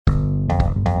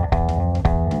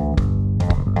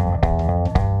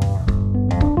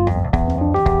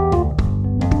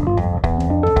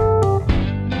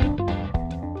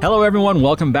Hello, everyone.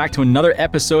 Welcome back to another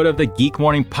episode of the Geek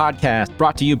Morning Podcast,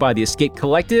 brought to you by the Escape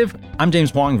Collective. I'm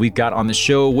James Wong. We've got on the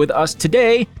show with us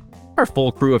today our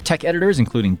full crew of tech editors,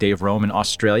 including Dave Rome in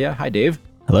Australia. Hi, Dave.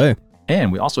 Hello.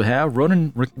 And we also have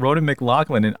Ronan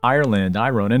McLaughlin in Ireland. Hi,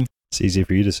 Ronan. It's easy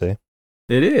for you to say.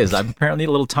 It is. I'm apparently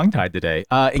a little tongue-tied today.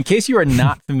 In case you are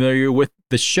not familiar with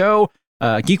the show,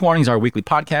 Geek Warning is our weekly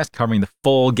podcast covering the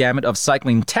full gamut of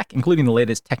cycling tech, including the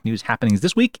latest tech news happenings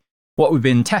this week, what we've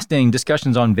been testing,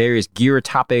 discussions on various gear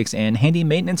topics, and handy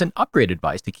maintenance and upgrade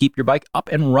advice to keep your bike up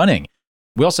and running.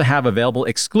 We also have available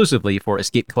exclusively for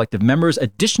Escape Collective members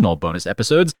additional bonus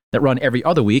episodes that run every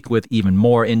other week with even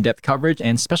more in-depth coverage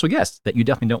and special guests that you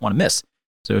definitely don't want to miss.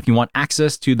 So if you want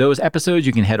access to those episodes,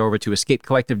 you can head over to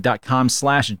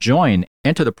escapecollective.com/join,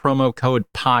 enter the promo code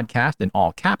podcast in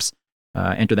all caps,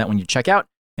 enter that when you check out,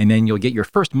 and then you'll get your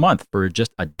first month for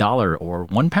just $1 or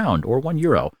 £1 or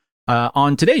 €1.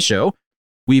 On today's show,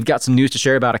 we've got some news to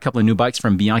share about a couple of new bikes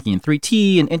from Bianchi and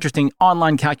 3T, an interesting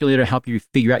online calculator to help you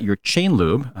figure out your chain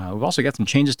lube. We've also got some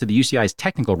changes to the UCI's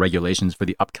technical regulations for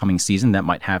the upcoming season that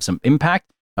might have some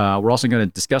impact. We're also going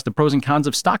to discuss the pros and cons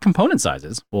of stock component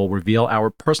sizes. We'll reveal our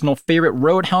personal favorite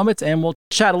road helmets, and we'll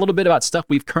chat a little bit about stuff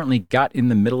we've currently got in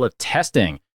the middle of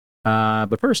testing.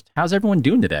 But first, how's everyone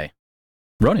doing today?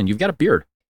 Ronan, you've got a beard.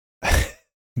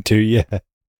 Do you?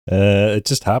 It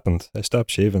just happened. I stopped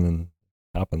shaving and it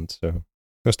happened, so I'm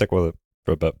gonna stick with it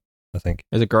for a bit, I think.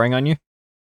 Is it growing on you?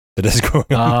 It is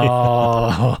growing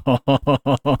on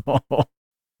me.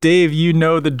 Dave, you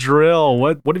know the drill.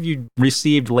 What have you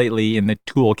received lately in the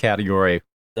tool category?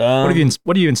 What have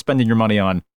you been spending your money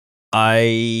on?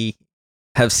 I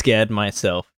have scared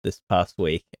myself this past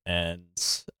week, and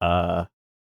I'm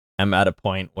at a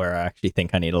point where I actually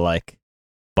think I need to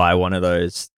buy one of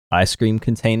those ice cream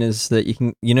containers that you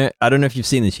can, I don't know if you've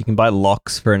seen this. You can buy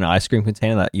locks for an ice cream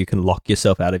container that you can lock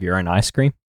yourself out of your own ice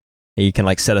cream. And you can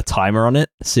set a timer on it,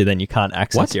 so then you can't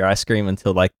access your ice cream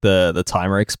until the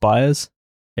timer expires.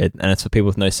 And it's for people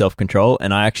with no self-control.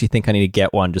 And I actually think I need to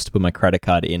get one just to put my credit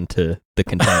card into the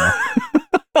container.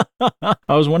 I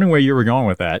was wondering where you were going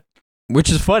with that. Which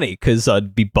is funny, because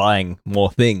I'd be buying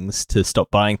more things to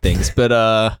stop buying things. But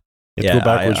you have to go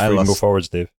backwards before you can go forwards,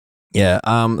 Dave. Yeah,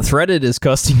 Threaded is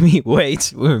costing me way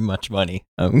too much money.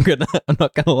 I'm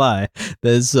not gonna lie.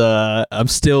 I'm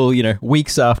still,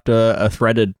 weeks after a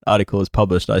Threaded article is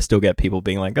published, I still get people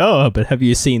being like, "Oh, but have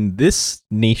you seen this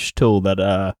niche tool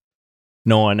that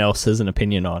no one else has an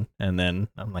opinion on?" And then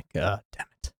I'm like, damn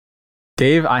it.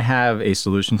 Dave, I have a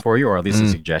solution for you, or at least a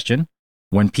suggestion.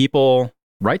 When people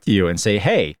write to you and say,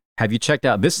 "Hey, have you checked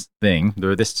out this thing,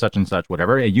 or this such and such,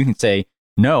 whatever?" And you can say,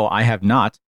 "No, I have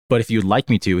not. But if you'd like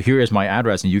me to, here is my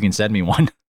address and you can send me one."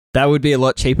 That would be a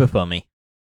lot cheaper for me.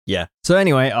 Yeah. So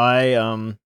anyway,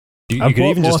 You could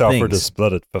even just offer to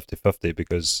split it 50-50,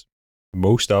 because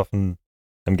most often,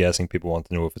 I'm guessing people want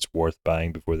to know if it's worth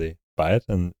buying before they buy it.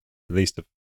 And at least if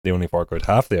they only fork out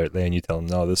half the outlay and you tell them,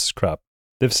 "No, this is crap,"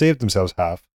 they've saved themselves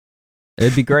half.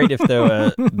 It'd be great if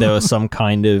there was some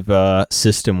kind of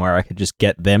system where I could just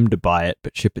get them to buy it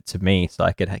but ship it to me, so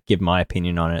I could give my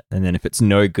opinion on it, and then if it's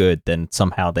no good, then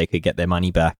somehow they could get their money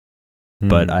back.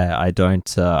 But I don't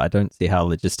see how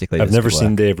logistically. I've never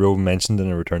seen Dave Rome mentioned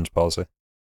in a returns policy.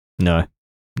 No.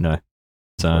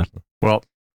 So well,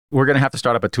 we're gonna have to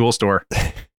start up a tool store.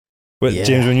 Well, yeah.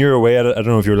 James, when you were away, I don't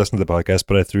know if you were listening to the podcast,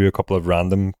 but I threw a couple of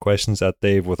random questions at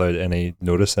Dave without any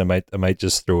notice. I might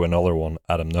just throw another one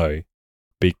at him now,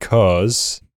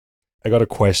 because I got a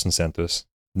question sent to us.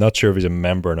 Not sure if he's a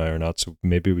member now or not, so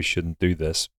maybe we shouldn't do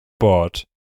this. But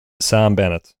Sam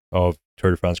Bennett of Tour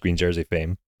de France Green Jersey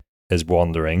fame is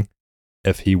wondering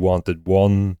if he wanted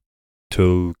one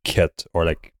tool kit, or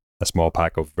a small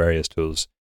pack of various tools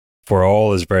for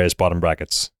all his various bottom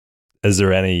brackets. Is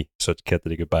there any such kit that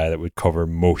he could buy that would cover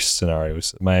most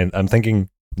scenarios? I'm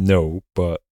thinking no,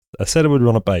 but I said I would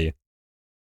run it by you.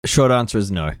 Short answer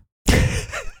is no.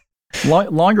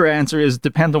 Longer answer is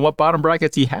depends on what bottom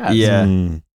brackets he has. Yeah.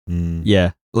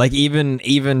 Yeah.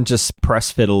 Even just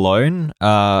press fit alone,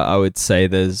 I would say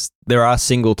there are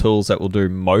single tools that will do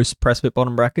most press fit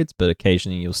bottom brackets, but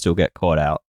occasionally you'll still get caught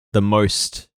out. The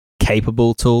most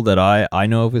capable tool that I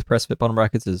know of with press fit bottom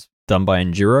brackets is done by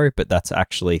Enduro, but that's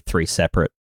actually 3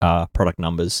 separate product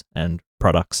numbers and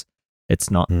products. It's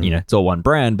not, it's all one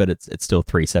brand, but it's still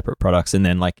 3 separate products. And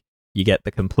then you get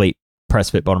the complete press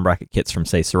fit bottom bracket kits from,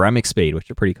 say, Ceramic Speed, which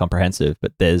are pretty comprehensive,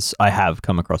 but I have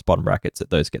come across bottom brackets that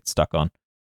those get stuck on.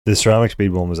 The Ceramic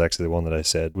Speed one was actually the one that I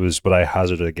said was what I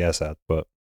hazarded a guess at, but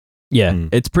yeah,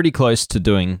 it's pretty close to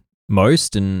doing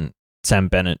most. And Sam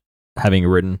Bennett, having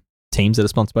ridden teams that are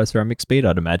sponsored by Ceramic Speed,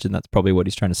 I'd imagine that's probably what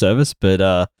he's trying to service.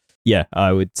 But yeah,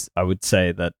 I would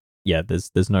say that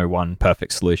there's no one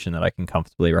perfect solution that I can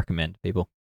comfortably recommend to people.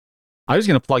 I was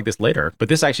going to plug this later, but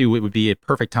this actually would be a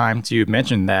perfect time to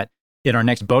mention that in our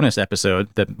next bonus episode,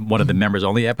 that one of the members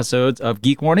only episodes of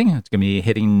Geek Warning, it's going to be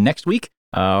hitting next week.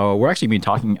 We're actually going to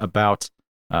be talking about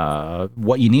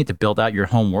what you need to build out your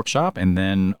home workshop, and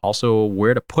then also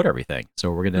where to put everything.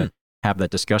 So we're going to have that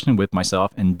discussion with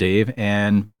myself and Dave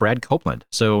and Brad Copeland.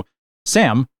 So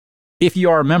Sam, if you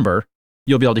are a member,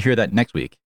 you'll be able to hear that next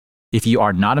week. If you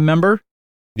are not a member,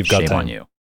 You've got shame time on you.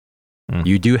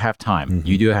 You do have time.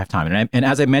 You do have time. And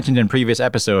as I mentioned in a previous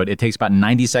episode, it takes about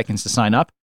 90 seconds to sign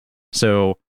up.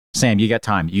 So Sam, you got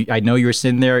time. I know you're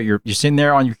sitting there. You're sitting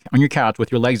there on your couch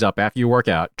with your legs up after your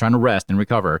workout, trying to rest and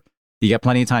recover. You got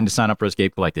plenty of time to sign up for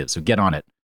Escape Collective. So get on it.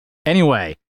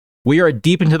 Anyway, we are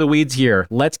deep into the weeds here.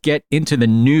 Let's get into the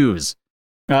news.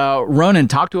 Ronan,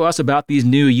 talk to us about these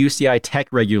new UCI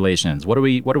tech regulations. What are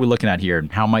we looking at here,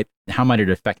 and how might it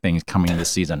affect things coming in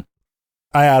this season?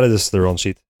 I added this to the run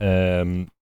sheet,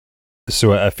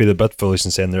 so I feel a bit foolish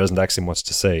in saying there isn't actually much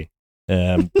to say.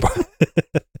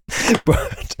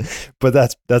 But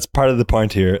that's part of the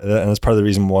point here, and that's part of the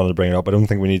reason I wanted to bring it up. I don't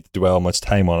think we need to dwell much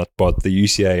time on it, but the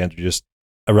UCI introduced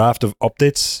a raft of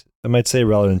updates, I might say,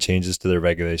 rather than changes to their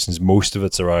regulations. Most of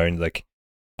it's around like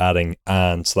adding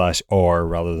and/or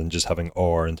rather than just having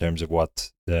or in terms of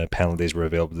what penalties were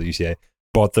available to the UCI.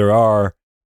 But there are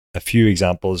a few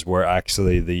examples where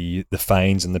actually the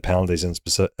fines and the penalties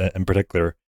in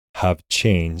particular have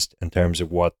changed in terms of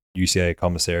what UCI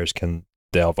commissaires can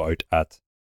delve out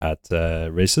at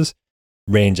races.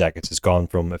 Rain jackets has gone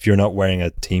from, if you're not wearing a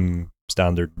team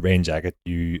standard rain jacket,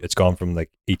 it's gone from like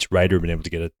each rider being able to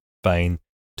get a fine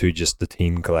to just the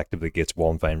team collectively gets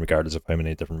one fine regardless of how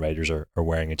many different riders are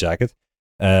wearing a jacket.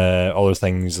 Other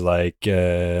things like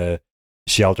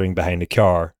sheltering behind a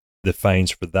car, the fines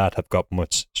for that have got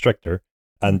much stricter.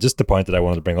 And just the point that I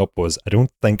wanted to bring up was, I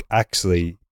don't think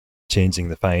actually changing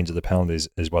the fines or the penalties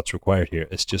is what's required here.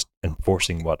 It's just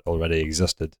enforcing what already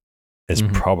existed is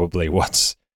probably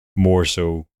what's more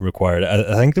so required.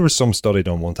 I think there was some study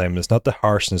done one time. It's not the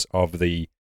harshness of the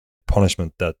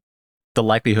punishment that the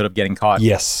likelihood of getting caught.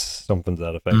 Yes, something to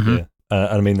that effect. Yeah,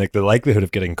 I mean, like the likelihood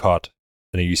of getting caught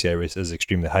in a UCI race is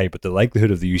extremely high, but the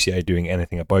likelihood of the UCI doing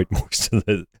anything about most of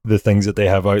the things that they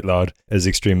have outlawed is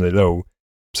extremely low.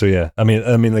 So yeah, I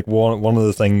mean, like one of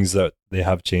the things that they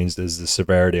have changed is the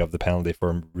severity of the penalty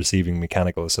for receiving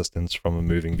mechanical assistance from a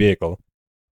moving vehicle,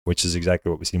 which is exactly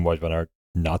what we've seen Wout van Aert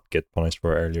not get punished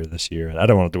for earlier this year. And I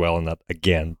don't want to dwell on that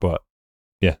again, but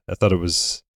yeah, I thought it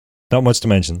was not much to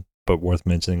mention, but worth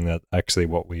mentioning that actually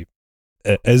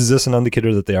is this an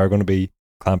indicator that they are going to be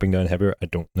clamping down heavier? I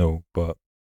don't know, but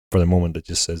for the moment it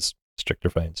just says stricter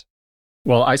fines.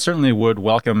 Well, I certainly would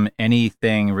welcome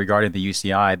anything regarding the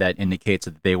UCI that indicates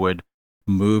that they would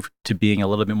move to being a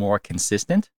little bit more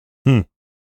consistent. That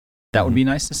would be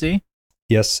nice to see.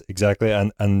 Yes, exactly.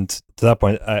 And to that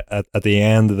point, at the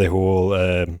end of the whole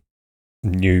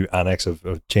new annex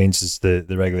of changes to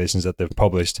the regulations that they've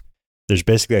published, there's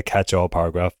basically a catch-all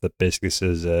paragraph that basically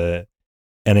says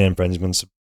any infringements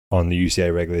on the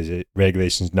UCI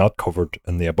regulations not covered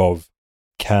in the above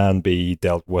can be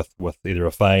dealt with either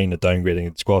a fine, a downgrading, a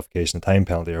disqualification, a time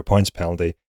penalty, or a points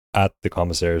penalty at the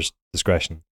commissaire's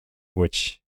discretion.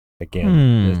 Which,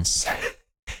 again, it's...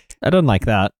 I don't like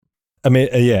that. I mean,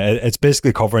 yeah, it's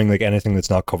basically covering like anything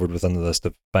that's not covered within the list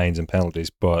of fines and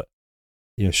penalties. But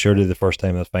surely the first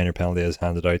time a fine or penalty is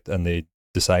handed out and they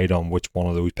decide on which one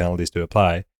of those penalties to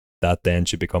apply, that then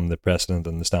should become the precedent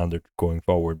and the standard going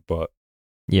forward. But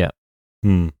yeah.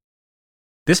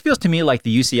 This feels to me like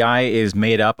the UCI is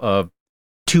made up of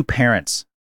two parents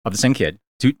of the same kid,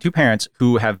 two parents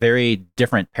who have very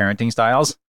different parenting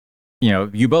styles.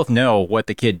 You both know what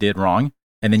the kid did wrong,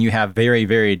 and then you have very,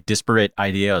 very disparate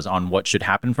ideas on what should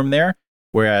happen from there.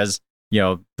 Whereas,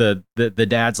 the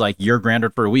dad's like, you're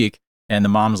grounded for a week, and the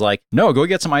mom's like, no, go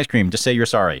get some ice cream. Just say you're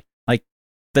sorry. Like,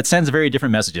 that sends very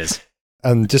different messages.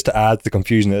 And just to add to the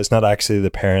confusion, it's not actually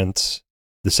the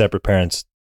separate parents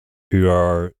who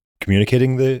are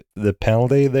communicating the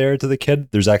penalty there to the kid.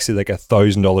 There's actually like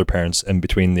 $1,000 parents in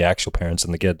between the actual parents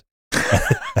and the kid.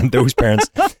 And those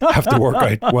parents have to work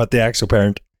out what the actual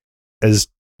parent is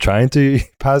trying to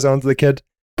pass on to the kid,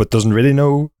 but doesn't really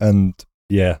know. And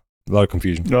yeah, a lot of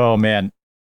confusion. Oh, man.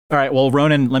 All right. Well,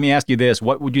 Ronan, let me ask you this.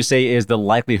 What would you say is the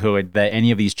likelihood that any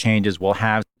of these changes will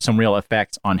have some real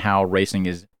effects on how racing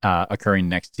is occurring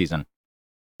next season?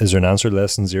 Is there an answer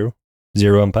less than zero?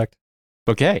 Zero impact?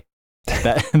 Okay.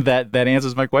 That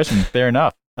answers my question. Fair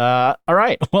enough. All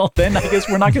right. Well, then I guess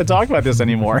we're not going to talk about this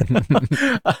anymore.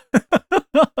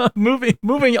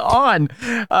 moving on.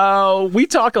 We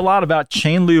talk a lot about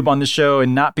chain lube on the show,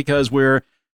 and not because we're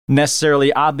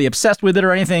necessarily oddly obsessed with it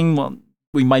or anything. Well,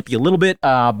 we might be a little bit,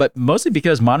 but mostly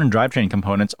because modern drivetrain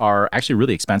components are actually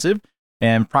really expensive,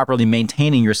 and properly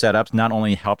maintaining your setups not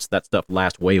only helps that stuff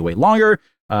last way, way longer,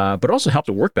 but also helps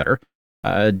it work better.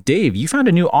 Dave, you found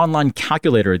a new online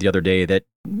calculator the other day that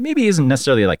maybe isn't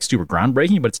necessarily like super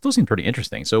groundbreaking, but it still seemed pretty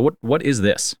interesting. So what is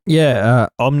this? Yeah,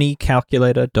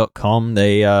 omnicalculator.com.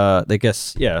 They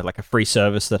guess, like a free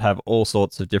service that have all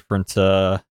sorts of different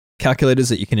calculators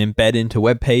that you can embed into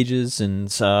web pages.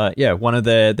 And one of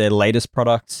their latest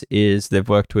products is they've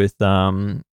worked with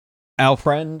our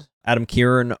friend Adam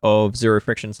Kieran of Zero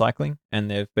Friction Cycling,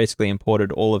 and they've basically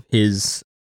imported all of his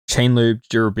chain lube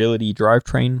durability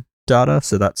drivetrain data.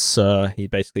 So that's he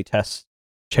basically tests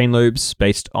chain lubes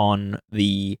based on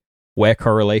the wear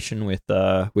correlation with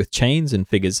chains, and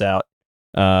figures out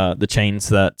the chains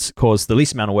that cause the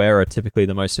least amount of wear are typically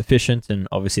the most efficient and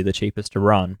obviously the cheapest to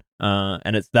run.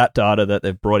 And it's that data that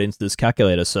they've brought into this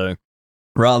calculator. So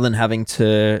rather than having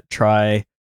to try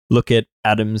look at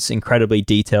Adam's incredibly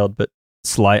detailed but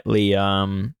slightly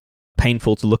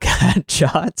painful to look at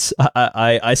charts,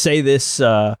 I say this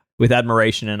with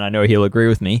admiration, and I know he'll agree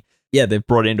with me. Yeah, they've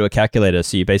brought it into a calculator.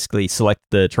 So you basically select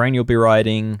the terrain you'll be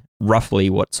riding, roughly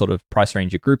what sort of price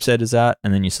range your group set is at,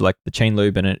 and then you select the chain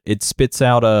lube, and it spits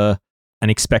out an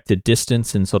expected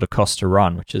distance and sort of cost to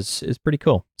run, which is pretty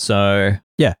cool. So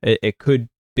yeah, it could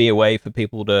be a way for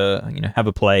people to have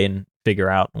a play and figure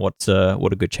out what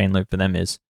a good chain lube for them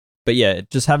is. But yeah,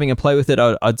 just having a play with it,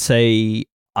 I'd say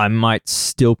I might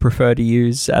still prefer to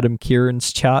use Adam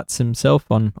Kieran's charts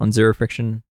himself on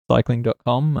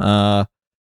zerofrictioncycling.com.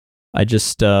 I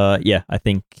just, I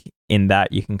think in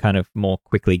that you can kind of more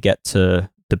quickly get to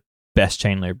the best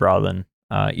chain lube rather than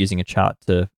using a chart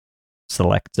to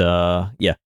select, 10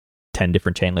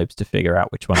 different chain lubes to figure out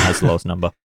which one has the lowest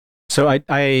number. So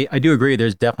I do agree.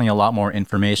 There's definitely a lot more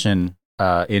information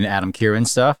in Adam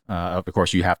Kieran's stuff. Of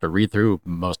course, you have to read through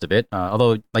most of it.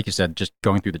 Although, like you said, just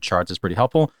going through the charts is pretty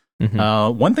helpful.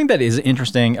 Mm-hmm. One thing that is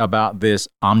interesting about this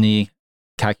Omni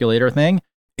calculator thing,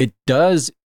 it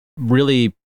does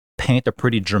really paint a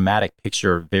pretty dramatic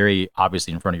picture, very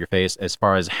obviously in front of your face, as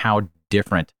far as how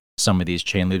different some of these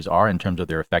chain lubes are in terms of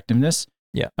their effectiveness.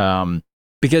 Yeah.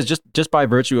 Because just by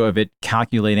virtue of it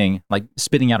calculating, like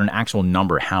spitting out an actual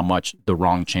number, how much the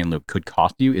wrong chain lube could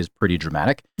cost you is pretty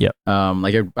dramatic. Yeah.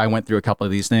 Like I went through a couple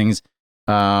of these things.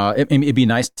 It'd be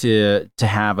nice to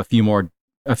have a few more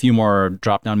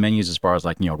drop down menus as far as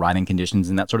like riding conditions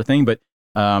and that sort of thing. But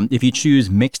if you choose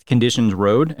mixed conditions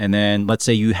road, and then let's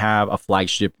say you have a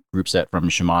flagship group set from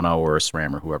Shimano or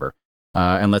SRAM or whoever,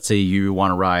 and let's say you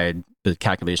want to ride, the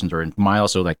calculations are in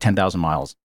miles, so like 10,000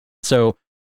 miles. So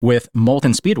with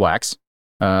molten speed wax,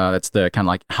 that's the kind of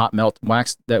like hot melt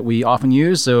wax that we often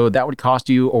use. So that would cost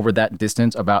you over that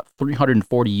distance about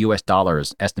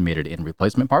 $340 estimated in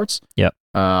replacement parts. Yep.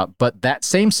 But that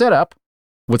same setup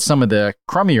with some of the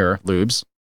crummier lubes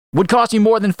would cost you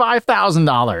more than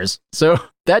 $5,000. So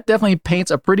that definitely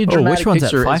paints a pretty dramatic which one's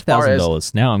picture. at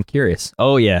 $5,000? Now I'm curious.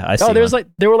 Oh yeah, I see. Oh,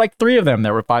 there were like 3 of them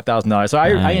that were $5,000. So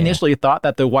I initially thought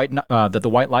that the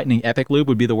white lightning Epic lube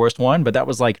would be the worst one, but that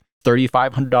was like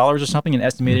 $3,500 or something in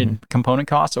estimated component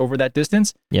costs over that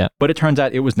distance. Yeah. But it turns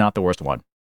out it was not the worst one.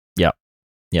 Yep.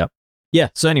 Yeah.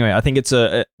 So anyway, I think it's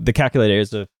the calculator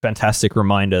is a fantastic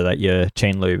reminder that your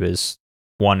chain lube is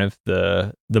one of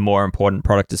the more important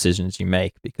product decisions you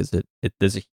make, because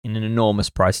there's an enormous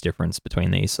price difference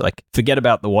between these. Like, forget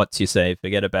about the watts you save,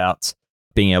 forget about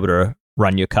being able to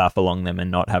run your calf along them and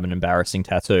not have an embarrassing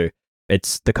tattoo.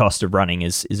 It's the cost of running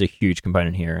is a huge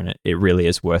component here, and it really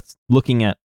is worth looking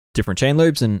at different chain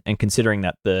lubes and considering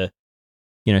that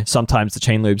sometimes the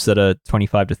chain lubes that are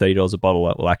 $25 to $30 a bottle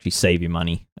will actually save you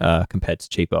money compared to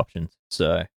cheap options.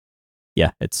 So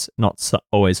yeah, it's not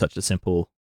always such a simple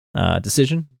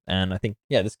decision, and I think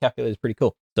this calculator is pretty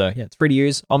cool. So yeah, it's free to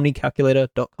use,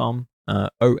 omnicalculator.com,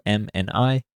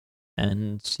 OMNI,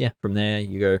 and yeah, from there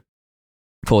you go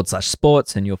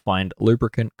 /sports and you'll find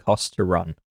lubricant cost to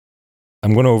run.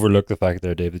 I'm going to overlook the fact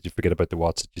there, Dave, that you forget about the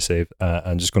watts that you save.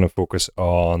 I'm just going to focus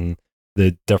on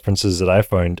the differences that I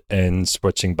found in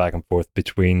switching back and forth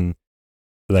between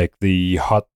like the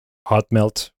hot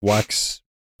melt wax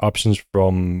options,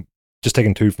 from just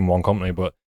taking 2 from one company,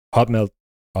 but hot melt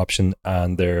option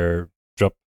and their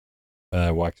drip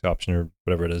wax option or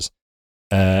whatever it is,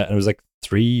 and it was like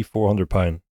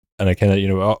 £300-400, and I kind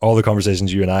of all the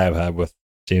conversations you and I have had with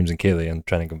James and Kaylee and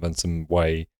trying to convince them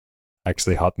why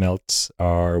actually hot melts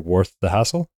are worth the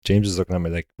hassle. James is looking at me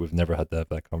like we've never had to have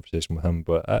that conversation with him,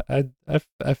 but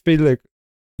I feel like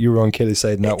you were on Kaylee's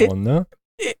side in that one, no?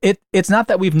 It's not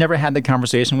that we've never had the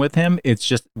conversation with him. It's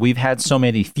just we've had so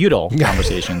many futile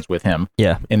conversations with him.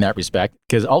 Yeah. In that respect,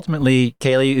 because ultimately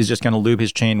Kaylee is just going to lube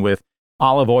his chain with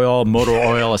olive oil, motor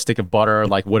oil, a stick of butter,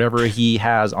 like whatever he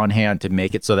has on hand to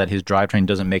make it so that his drivetrain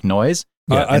doesn't make noise.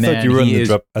 Yeah, I thought you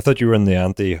were I thought you were in the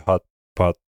anti-hot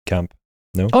pot camp.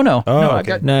 No. Oh no, Oh, no,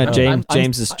 okay.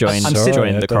 James has joined I'm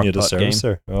the crockpot game.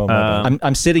 Sir. Oh, my bad.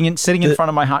 I'm sitting in front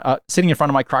of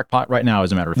my crock pot right now.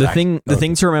 As a matter of fact, The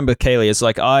thing to remember, Kaylee, is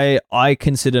like I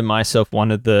consider myself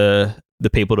one of the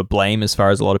people to blame as far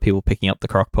as a lot of people picking up the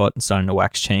crock pot and starting to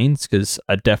wax chains, because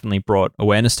I definitely brought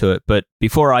awareness to it. But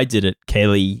before I did it,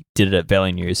 Kaylee did it at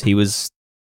Valley News. He was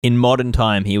in modern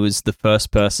time. He was the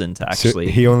first person to actually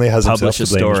he only has publish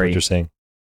himself to blame, is story. what you're saying.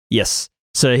 Yes.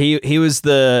 So he was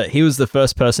the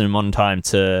first person in modern time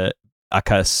to, I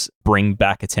guess, bring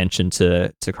back attention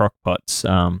to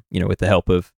crockpots. With the help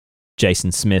of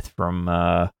Jason Smith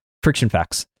from Friction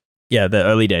Facts. Yeah, the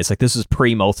early days. Like, this was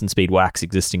pre-Molten Speed Wax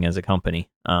existing as a company.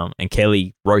 And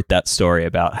Kaylee wrote that story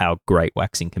about how great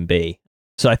waxing can be.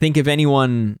 So I think if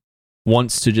anyone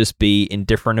wants to just be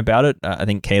indifferent about it, I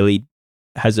think Kaylee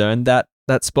has earned that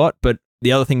spot. But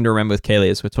the other thing to remember with Kaylee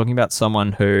is we're talking about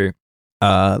someone who,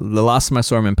 the last time I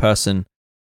saw him in person,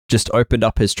 just opened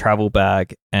up his travel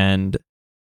bag and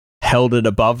held it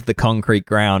above the concrete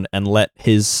ground and let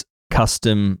his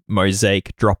custom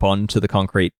mosaic drop onto the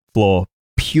concrete floor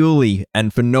purely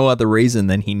and for no other reason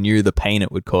than he knew the pain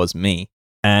it would cause me.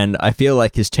 And I feel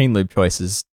like his chain lube choice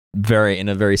is in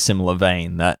a very similar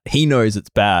vein, that he knows it's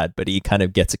bad, but he kind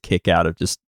of gets a kick out of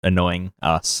just annoying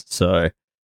us. So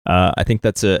I think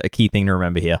that's a key thing to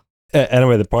remember here.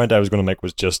 Anyway, the point I was going to make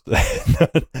was just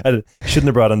I shouldn't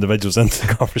have brought individuals into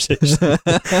the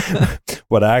conversation.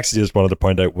 What I actually just wanted to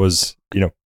point out was,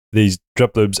 these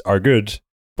drip lubes are good,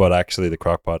 but actually the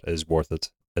crockpot is worth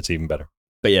it. It's even better.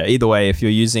 But yeah, either way, if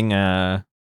you're using a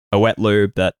wet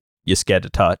lube that you're scared to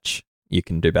touch, you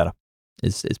can do better.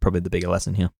 Is probably the bigger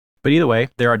lesson here. But either way,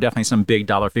 there are definitely some big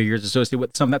dollar figures associated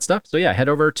with some of that stuff. So yeah, head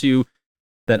over to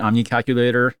that Omni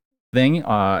calculator thing,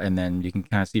 and then you can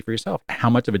kind of see for yourself how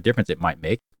much of a difference it might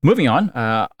make. Moving on,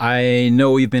 I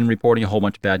know we've been reporting a whole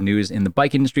bunch of bad news in the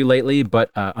bike industry lately,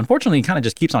 but unfortunately, it kind of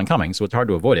just keeps on coming, so it's hard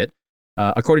to avoid it.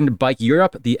 According to Bike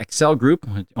Europe, the Excel Group,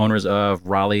 owners of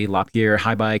Raleigh, Lapierre,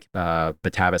 Highbike,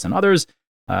 Batavis, and others,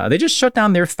 they just shut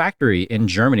down their factory in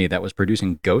Germany that was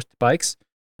producing Ghost bikes.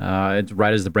 It's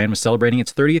right as the brand was celebrating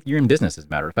its 30th year in business, as a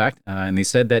matter of fact. And they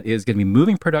said that it's going to be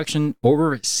moving production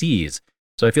overseas.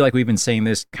 So I feel like we've been saying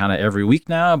this kind of every week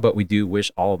now, but we do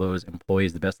wish all those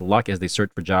employees the best of luck as they search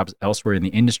for jobs elsewhere in the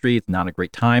industry. It's not a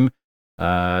great time.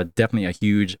 Definitely a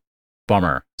huge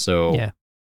bummer. So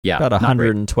yeah, about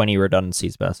 120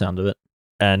 redundancies by the sound of it.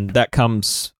 And that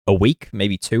comes a week,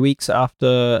 maybe 2 weeks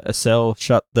after Accel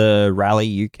shut the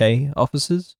Raleigh UK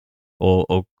offices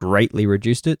or greatly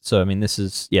reduced it. So, I mean, this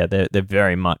is, they're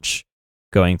very much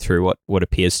going through what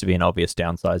appears to be an obvious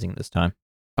downsizing this time.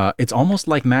 It's almost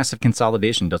like massive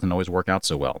consolidation doesn't always work out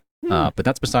so well. But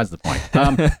that's besides the point.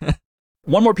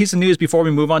 One more piece of news before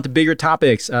we move on to bigger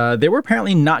topics. There were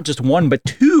apparently not just one, but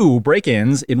two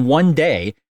break-ins in one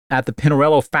day at the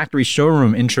Pinarello factory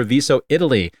showroom in Treviso,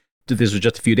 Italy. This was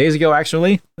just a few days ago,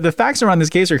 actually. The facts around this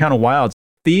case are kind of wild.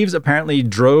 Thieves apparently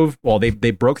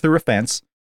they broke through a fence,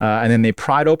 and then they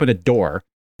pried open a door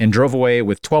and drove away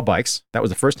with 12 bikes. That was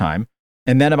the first time.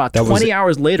 And then about 20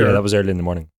 hours later... Yeah, that was early in the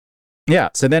morning. Yeah,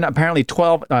 so then apparently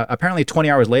 20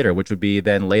 hours later, which would be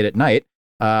then late at night,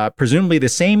 presumably the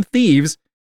same thieves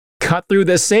cut through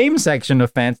the same section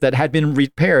of fence that had been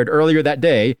repaired earlier that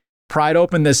day, pried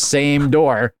open the same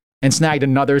door, and snagged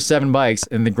another 7 bikes,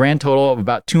 and the grand total of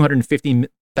about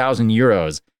 250,000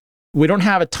 euros. We don't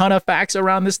have a ton of facts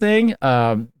around this thing,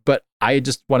 but I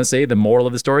just want to say the moral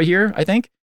of the story here, I think.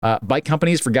 Bike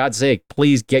companies, for God's sake,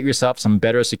 please get yourself some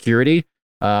better security.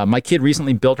 My kid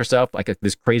recently built herself like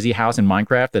this crazy house in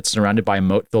Minecraft that's surrounded by a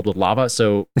moat filled with lava,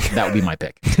 so that would be my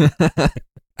pick.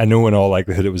 I know in all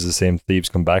likelihood it was the same thieves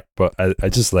come back, but I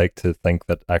just like to think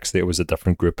that actually it was a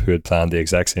different group who had planned the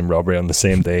exact same robbery on the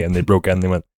same day, and they broke in and they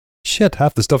went, shit,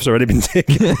 half the stuff's already been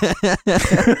taken.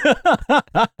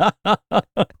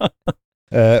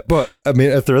 But I mean,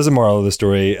 if there is a moral of the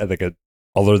story, I think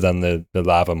other than the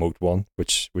lava moat one,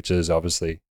 which is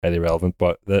obviously highly relevant,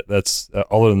 but that's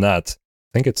other than that,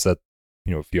 I think it's that,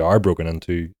 if you are broken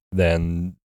into,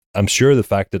 then I'm sure the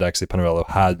fact that actually Pinarello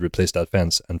had replaced that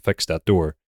fence and fixed that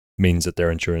door means that their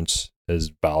insurance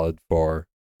is valid for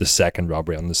the second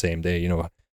robbery on the same day.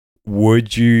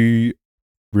 Would you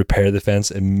repair the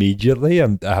fence immediately? I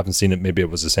haven't seen it. Maybe it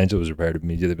was essential it was repaired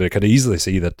immediately, but I could easily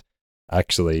see that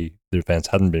actually the fence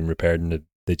hadn't been repaired and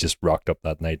they just rocked up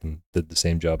that night and did the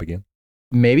same job again.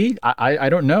 Maybe. I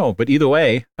don't know. But either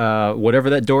way, whatever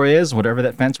that door is, whatever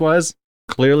that fence was,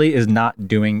 clearly is not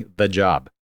doing the job.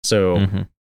 So,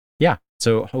 yeah.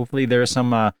 So hopefully there's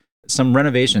some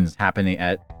renovations happening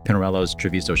at Pinarellos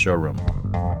Treviso showroom.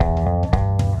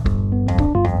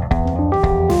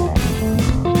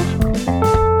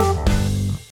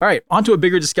 All right, on to a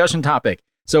bigger discussion topic.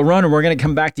 So, Ronan, we're going to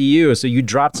come back to you. So you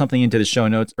dropped something into the show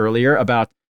notes earlier about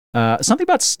something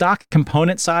about stock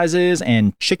component sizes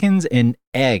and chickens and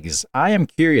eggs. I am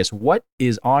curious, what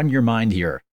is on your mind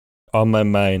here? On my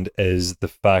mind is the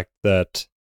fact that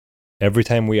every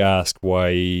time we ask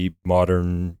why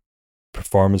modern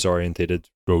performance-oriented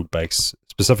road bikes,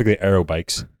 specifically aero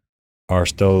bikes, are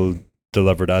still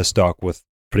delivered as stock with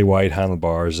pretty wide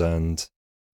handlebars and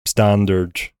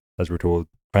standard, as we're told,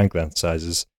 crank length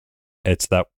sizes, it's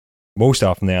that most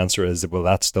often the answer is that, well,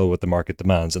 that's still what the market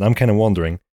demands. And I'm kind of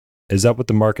wondering, is that what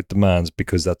the market demands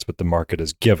because that's what the market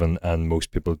is given and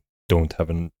most people don't have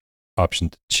an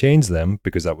option to change them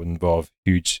because that would involve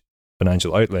huge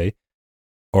financial outlay?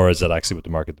 Or is that actually what the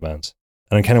market demands?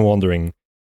 And I'm kind of wondering,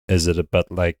 is it a bit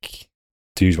like,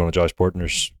 to use one of Josh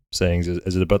Portner's sayings,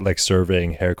 is it a bit like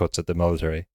surveying haircuts at the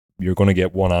military? You're going to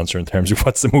get one answer in terms of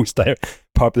what's the most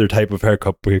popular type of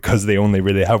haircut because they only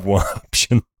really have one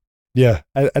option. Yeah,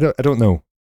 I don't know.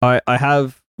 I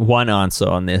have one answer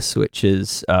on this, which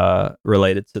is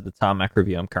related to the tarmac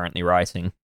review I'm currently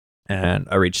writing. And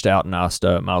I reached out and asked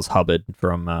Miles Hubbard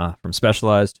from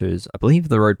Specialized, who's, I believe,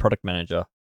 the road product manager,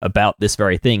 about this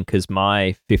very thing, because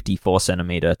my 54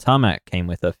 centimeter tarmac came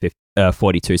with a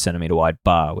 42 centimeter wide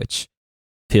bar, which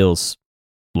feels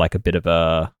like a bit of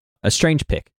a strange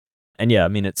pick. And yeah, I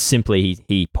mean, it's simply,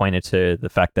 he pointed to the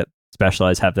fact that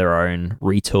Specialized have their own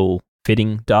retool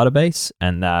fitting database,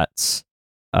 and that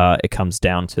it comes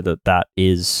down to that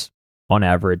is, on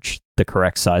average, the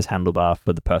correct size handlebar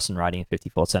for the person riding a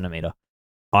 54 centimeter.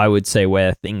 I would say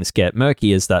where things get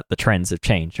murky is that the trends have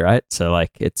changed, right? So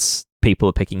like people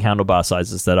are picking handlebar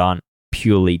sizes that aren't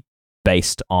purely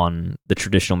based on the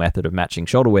traditional method of matching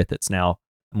shoulder width. It's now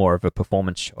more of a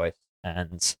performance choice.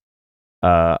 And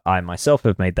I myself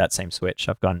have made that same switch.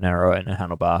 I've gone narrow in a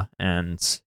handlebar,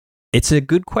 and it's a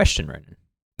good question, Ronan.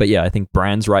 But yeah, I think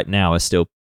brands right now are still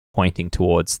pointing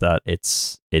towards that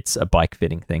it's a bike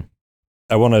fitting thing.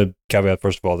 I want to caveat,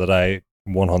 first of all, that I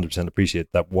 100% appreciate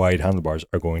that wide handlebars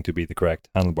are going to be the correct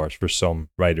handlebars for some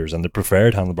riders, and the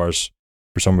preferred handlebars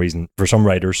for some reason for some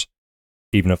riders,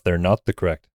 even if they're not the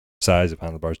correct size of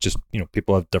handlebars. Just,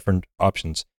 people have different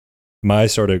options. My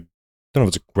sort of, I don't know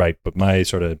if it's right, but my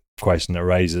sort of question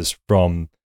arises from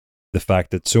the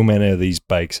fact that so many of these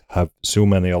bikes have so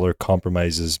many other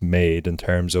compromises made in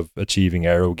terms of achieving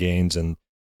aero gains and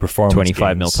performance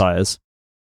 25 mil gains. tires.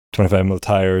 25 mil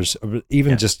tires,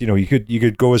 even just, you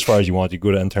could go as far as you want. You could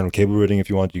go to internal cable routing if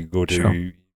you want. You could go to,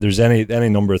 sure. There's any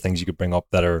number of things you could bring up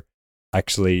that are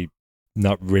actually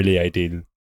not really ideal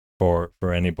for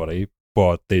anybody,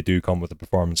 but they do come with a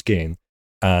performance gain.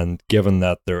 And given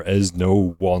that there is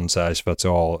no one size fits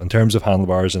all in terms of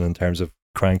handlebars and in terms of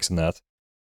cranks and that,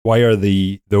 why are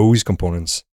those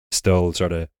components still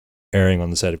sort of erring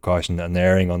on the side of caution and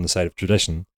erring on the side of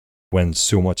tradition when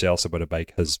so much else about a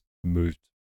bike has moved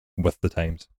with the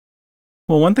times?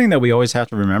 Well, one thing that we always have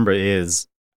to remember is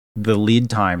the lead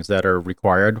times that are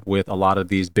required with a lot of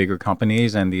these bigger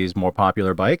companies and these more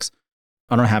popular bikes.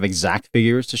 I don't have exact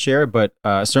figures to share, but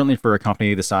certainly for a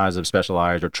company the size of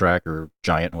Specialized or Trek or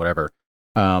Giant, whatever,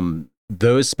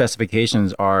 those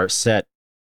specifications are set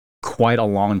quite a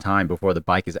long time before the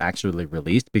bike is actually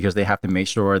released, because they have to make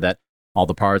sure that all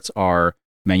the parts are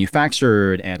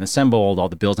manufactured and assembled, all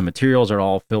the bills and materials are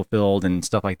all fulfilled and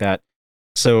stuff like that.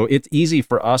 So it's easy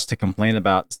for us to complain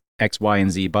about X, Y,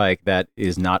 and Z bike that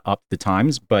is not up to the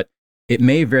times, but it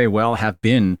may very well have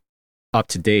been up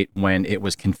to date when it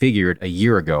was configured a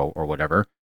year ago or whatever.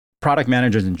 Product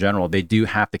managers in general, they do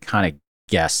have to kind of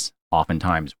guess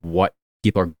oftentimes what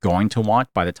people are going to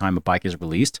want by the time a bike is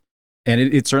released. And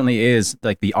it certainly is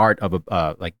like the art of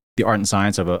the art and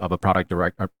science of a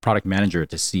product manager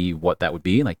to see what that would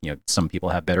be. Like, some people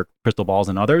have better crystal balls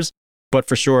than others, but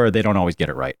for sure they don't always get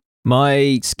it right.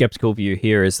 My skeptical view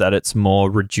here is that it's more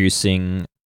reducing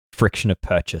friction of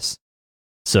purchase.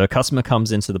 So a customer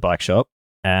comes into the bike shop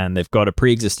and they've got a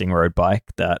pre-existing road bike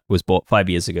that was bought 5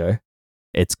 years ago.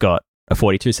 It's got a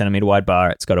 42 centimeter wide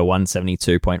bar. It's got a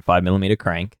 172.5 millimeter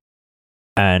crank.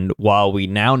 And while we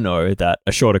now know that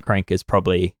a shorter crank is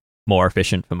probably more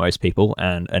efficient for most people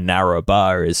and a narrower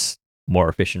bar is more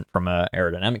efficient from an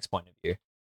aerodynamics point of view,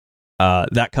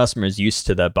 that customer is used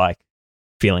to their bike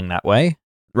feeling that way.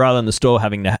 Rather than the store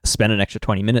having to spend an extra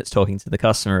 20 minutes talking to the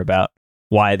customer about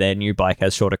why their new bike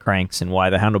has shorter cranks and why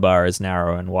the handlebar is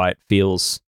narrow and why it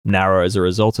feels narrow as a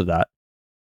result of that.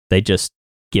 They just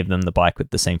give them the bike with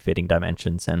the same fitting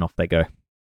dimensions and off they go.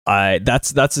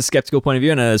 That's a skeptical point of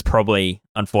view, and there's probably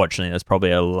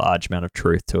a large amount of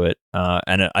truth to it.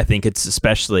 And I think it's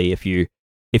especially if you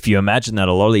imagine that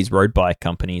a lot of these road bike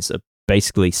companies are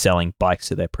basically selling bikes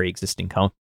to their pre-existing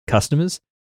customers,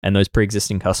 and those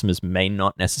pre-existing customers may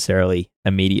not necessarily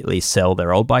immediately sell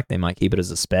their old bike. They might keep it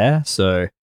as a spare. So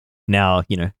now,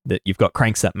 that you've got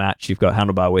cranks that match, you've got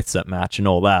handlebar widths that match and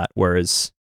all that.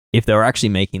 Whereas if they were actually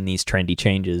making these trendy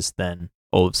changes, then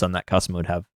all of a sudden that customer would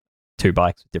have 2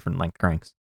 bikes with different length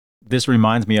cranks. This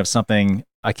reminds me of something,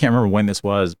 I can't remember when this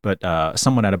was, but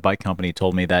someone at a bike company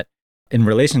told me that in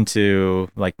relation to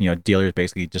dealers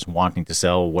basically just wanting to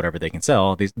sell whatever they can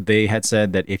sell, they had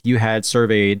said that if you had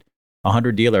surveyed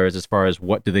 100 dealers as far as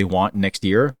what do they want next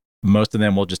year, most of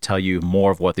them will just tell you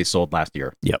more of what they sold last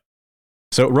year. Yep.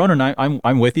 So Ronan,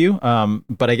 I'm with you,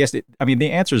 but I guess the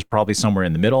answer is probably somewhere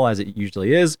in the middle, as it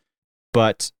usually is.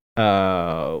 But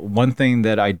one thing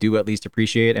that I do at least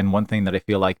appreciate, and one thing that I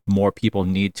feel like more people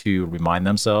need to remind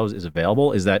themselves is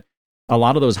available, is that a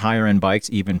lot of those higher end bikes,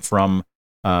 even from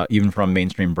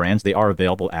mainstream brands, they are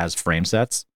available as frame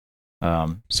sets.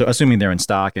 So assuming they're in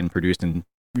stock and produced in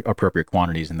appropriate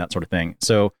quantities and that sort of thing.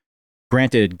 So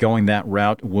granted, going that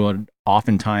route would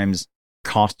oftentimes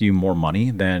cost you more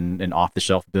money than an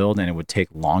off-the-shelf build, and it would take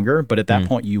longer. But at that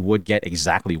point, you would get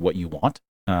exactly what you want.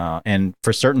 And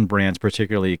for certain brands,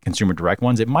 particularly consumer direct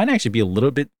ones, it might actually be a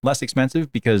little bit less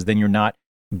expensive because then you're not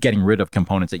getting rid of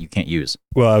components that you can't use.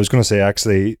 Well, I was going to say,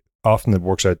 actually, often it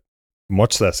works out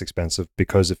much less expensive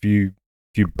because if you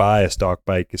buy a stock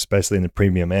bike, especially in the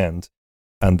premium end,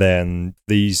 and then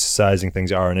these sizing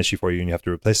things are an issue for you and you have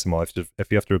to replace them all, if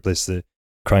you have to replace the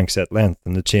crankset length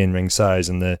and the chainring size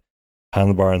and the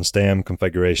handlebar and stem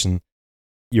configuration,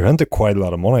 you're into quite a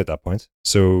lot of money at that point.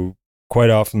 So quite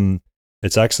often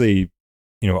it's actually,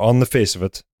 on the face of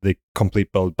it, the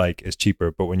complete build bike is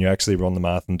cheaper, but when you actually run the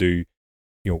math and do,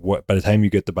 by the time you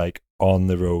get the bike on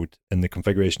the road in the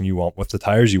configuration you want, with the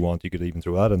tires you want, you could even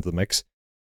throw that into the mix,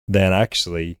 then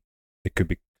actually it could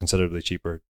be considerably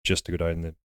cheaper just to go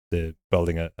down the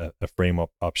building a frame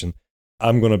up option.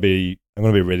 I'm gonna be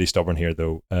really stubborn here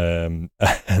though, and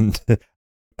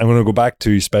I'm gonna go back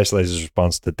to Specialized's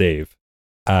response to Dave,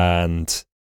 and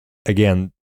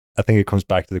again, I think it comes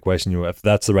back to the question, if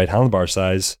that's the right handlebar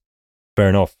size, fair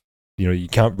enough. You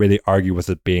can't really argue with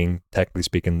it being, technically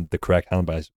speaking, the correct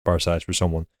handlebar size for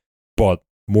someone. But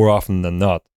more often than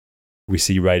not, we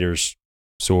see riders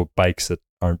so bikes that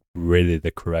aren't really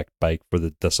the correct bike for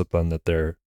the discipline that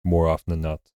they're more often than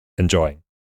not enjoying.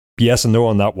 Yes and no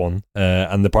on that one.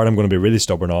 And the part I'm going to be really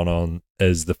stubborn on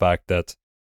is the fact that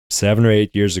 7 or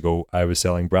 8 years ago, I was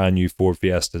selling brand new Ford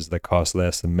Fiestas that cost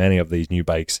less than many of these new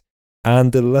bikes.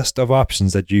 And the list of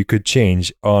options that you could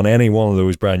change on any one of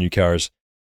those brand new cars.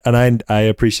 And I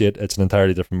appreciate it's an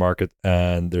entirely different market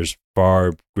and there's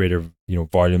far greater,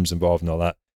 volumes involved and all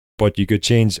that. But you could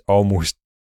change almost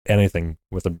anything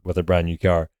with a brand new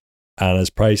car. And as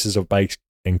prices of bikes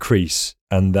increase,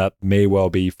 and that may well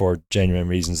be for genuine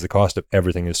reasons, the cost of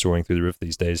everything is soaring through the roof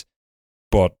these days.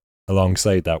 But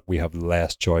alongside that, we have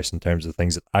less choice in terms of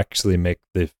things that actually make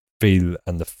the feel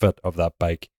and the fit of that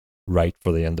bike right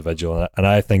for the individual. And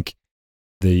I think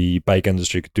the bike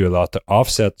industry could do a lot to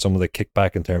offset some of the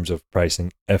kickback in terms of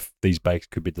pricing if these bikes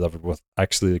could be delivered with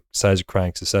actually the size of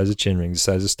cranks, the size of chainring, the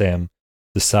size of stem,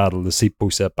 the saddle, the seat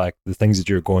post setback, the things that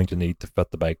you're going to need to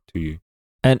fit the bike to you.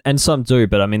 And some do,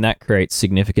 but that creates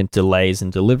significant delays in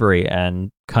delivery,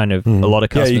 and kind of a lot of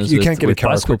customers you can't get with a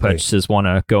car bicycle quickly. purchases want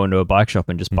to go into a bike shop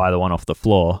and just buy the one off the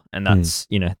floor, and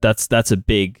that's that's a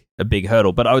big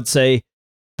hurdle. But I would say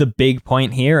the big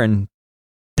point here, and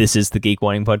this is the Geek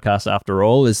Warning podcast after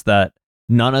all, is that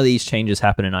none of these changes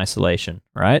happen in isolation,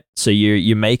 right? So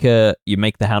you make the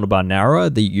handlebar narrower,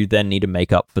 that you then need to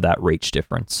make up for that reach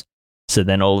difference. So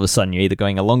then all of a sudden you're either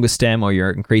going a longer stem or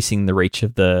you're increasing the reach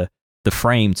of the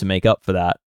frame to make up for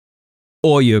that,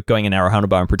 or you're going a narrow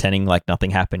handlebar and pretending like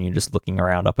nothing happened. You're just looking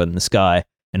around up in the sky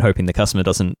and hoping the customer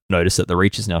doesn't notice that the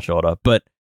reach is now shorter. But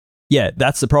yeah,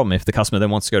 that's the problem. If the customer then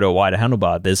wants to go to a wider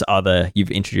handlebar, you've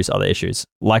introduced other issues.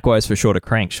 Likewise for shorter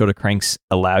cranks. Shorter cranks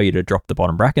allow you to drop the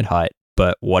bottom bracket height,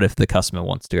 but what if the customer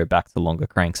wants to go back to longer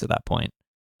cranks at that point?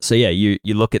 So yeah, you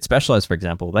look at Specialized, for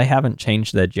example, they haven't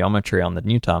changed their geometry on the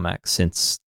new tarmac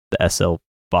since the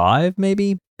SL5,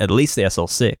 maybe, at least the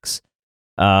SL6.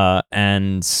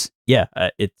 And yeah,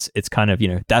 it's kind of,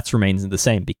 that's remains the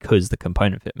same because the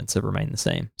component fitments have remained the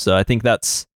same. So I think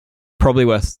that's probably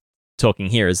worth talking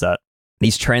here, is that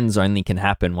these trends only can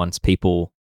happen once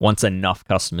people once enough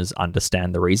customers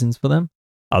understand the reasons for them.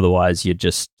 Otherwise, you're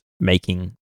just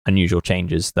making unusual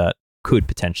changes that could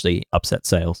potentially upset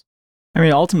sales. I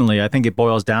mean, ultimately, I think it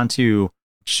boils down to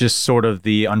just sort of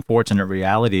the unfortunate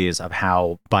realities of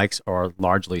how bikes are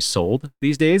largely sold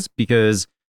these days. Because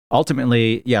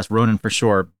ultimately, yes, Ronan, for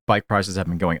sure, bike prices have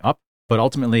been going up. But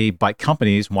ultimately, bike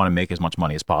companies want to make as much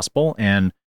money as possible,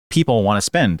 and people want to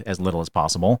spend as little as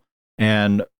possible.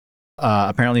 And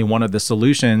apparently, one of the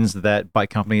solutions that bike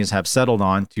companies have settled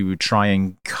on to try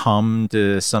and come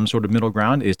to some sort of middle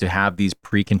ground is to have these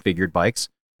pre-configured bikes.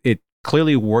 It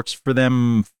clearly works for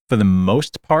them for the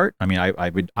most part. I mean, I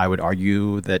would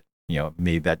argue that, you know,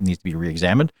 maybe that needs to be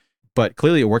re-examined, but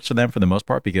clearly it works for them for the most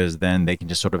part, because then they can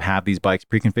just sort of have these bikes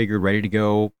pre-configured, ready to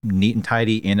go, neat and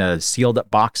tidy in a sealed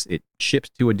up box. It ships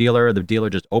to a dealer. The dealer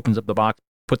just opens up the box,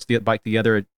 puts the bike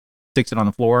together, sticks it on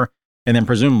the floor, and then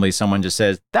presumably someone just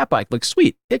says, that bike looks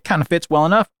sweet. It kind of fits well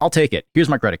enough. I'll take it. Here's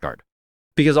my credit card.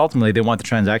 Because ultimately they want the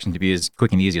transaction to be as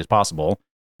quick and easy as possible,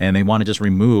 and they want to just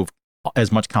remove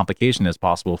as much complication as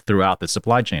possible throughout the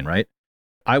supply chain, right?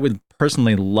 I would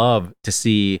personally love to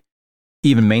see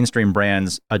even mainstream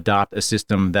brands adopt a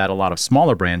system that a lot of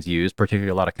smaller brands use,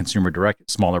 particularly a lot of consumer direct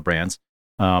smaller brands,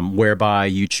 whereby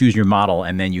you choose your model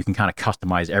and then you can kind of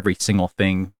customize every single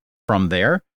thing from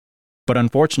there. But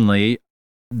unfortunately,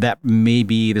 that may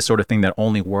be the sort of thing that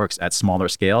only works at smaller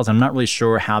scales. I'm not really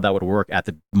sure how that would work at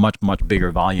the much, much bigger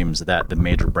volumes that the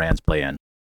major brands play in.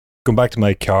 Going back to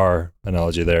my car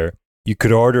analogy there, you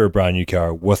could order a brand new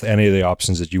car with any of the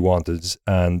options that you wanted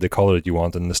and the color that you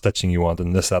wanted and the stitching you wanted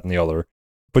and this, that, and the other,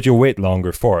 but you'll wait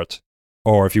longer for it.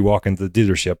 Or if you walk into the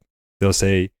dealership, they'll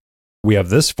say, we have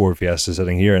this Ford Fiesta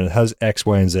sitting here and it has X,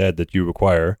 Y, and Z that you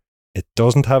require. It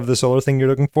doesn't have this other thing you're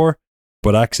looking for,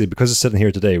 but actually, because it's sitting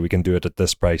here today, we can do it at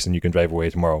this price and you can drive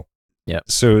away tomorrow. Yeah.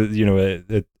 So, you know,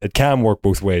 it can work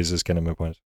both ways is kind of my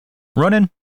point. Ronan,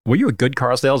 were you a good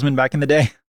car salesman back in the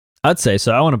day? I'd say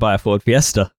so. I want to buy a Ford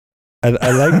Fiesta.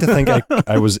 I like to think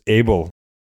I was able,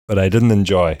 but I didn't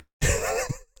enjoy.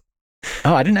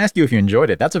 Oh, I didn't ask you if you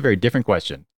enjoyed it. That's a very different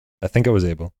question. I think I was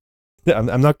able.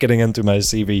 I'm not getting into my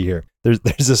CV here.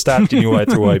 There's a stat you know I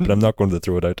throw out, but I'm not going to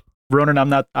throw it out. Ronan,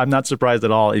 I'm not surprised at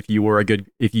all if you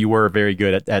were very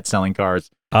good at selling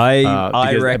cars.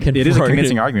 I reckon it is a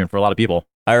convincing argument for a lot of people.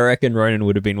 I reckon Ronan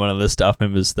would have been one of the staff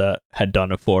members that had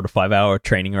done a 4 to 5 hour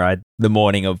training ride the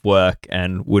morning of work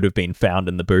and would have been found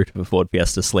in the boot of a Ford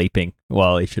Fiesta sleeping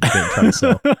while he should have been trying to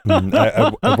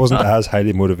sell. I wasn't as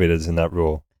highly motivated in that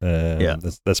role. Yeah.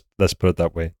 Let's put it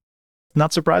that way.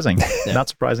 Not surprising. Not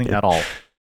surprising at all.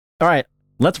 All right,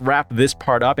 let's wrap this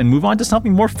part up and move on to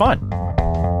something more fun.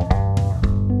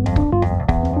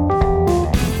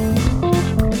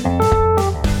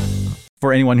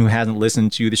 For anyone who hasn't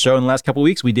listened to the show in the last couple of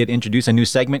weeks, we did introduce a new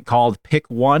segment called Pick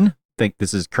One. I think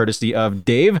this is courtesy of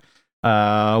Dave,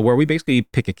 where we basically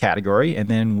pick a category and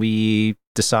then we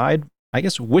decide, I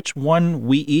guess, which one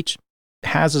we each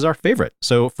has as our favorite.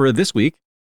 So for this week,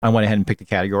 I went ahead and picked a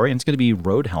category, and it's going to be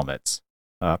road helmets.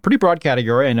 Pretty broad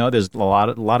category. I know there's a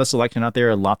lot of selection out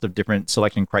there, lots of different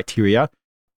selection criteria.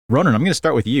 Ronan, I'm going to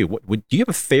start with you. Do you have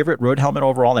a favorite road helmet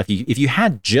overall? If you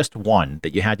had just one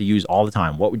that you had to use all the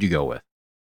time, what would you go with?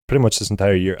 Pretty much this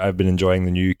entire year, I've been enjoying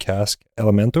the new Kask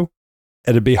Elemento.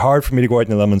 It'd be hard for me to go out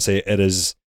on a limb and say it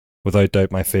is, without doubt,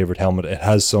 my favorite helmet. It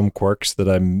has some quirks that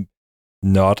I'm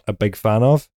not a big fan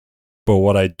of, but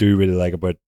what I do really like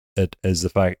about it is the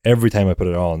fact every time I put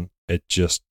it on, it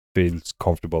just feels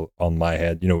comfortable on my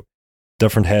head. You know,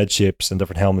 different head shapes and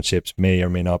different helmet shapes may or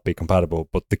may not be compatible,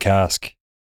 but the Kask,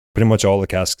 pretty much all the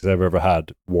casks I've ever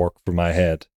had work for my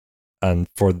head. And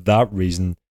for that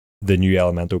reason, the new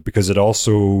Elemento, because it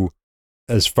also,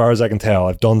 as far as I can tell,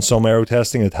 I've done some aero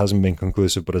testing, it hasn't been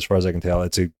conclusive, but as far as I can tell,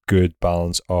 it's a good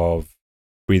balance of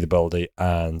breathability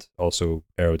and also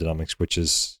aerodynamics, which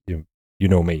is, you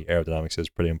know me, aerodynamics is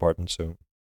pretty important. So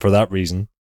for that reason,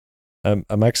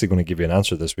 I'm actually going to give you an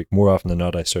answer this week. More often than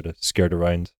not, I sort of skirt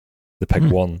around the pick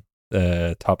one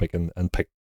topic and pick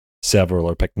several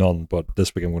or pick none, but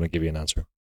this week I'm going to give you an answer.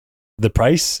 The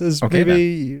price is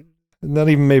not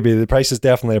even maybe, the price is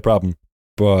definitely a problem,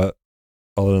 but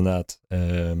other than that,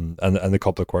 and the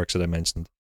couple of quirks that I mentioned,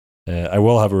 I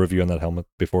will have a review on that helmet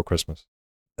before Christmas.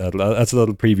 That's a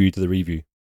little preview to the review.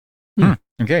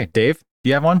 Okay, Dave, do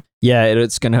you have one? Yeah,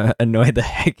 it's going to annoy the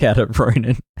heck out of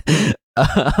Ronan.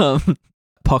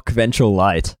 POC Ventral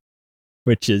Light,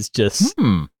 which is just,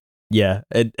 yeah,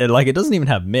 it doesn't even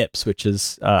have MIPS, which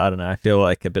is, I don't know, I feel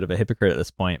like a bit of a hypocrite at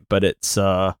this point, but it's,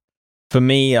 for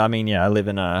me, I mean, yeah, I live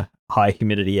in a high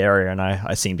humidity area and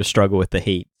I seem to struggle with the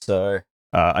heat. So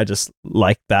I just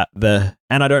like that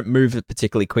and I don't move it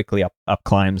particularly quickly up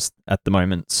climbs at the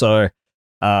moment. So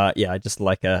I just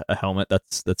like a helmet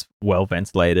that's well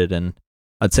ventilated, and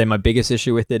I'd say my biggest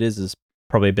issue with it is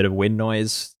probably a bit of wind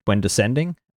noise when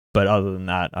descending. But other than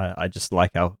that, I just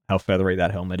like how feathery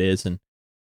that helmet is, and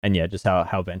yeah, just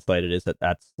how ventilated it is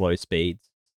at slow speeds.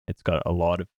 It's got a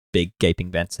lot of big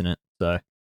gaping vents in it. So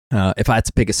if I had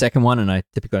to pick a second one, and I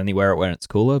typically only wear it when it's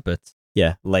cooler, but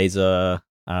yeah, laser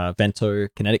Vento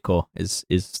Kinetic Core is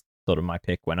sort of my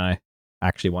pick when I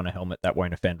actually want a helmet that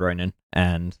won't offend Ronin,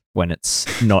 and when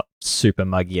it's not super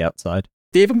muggy outside.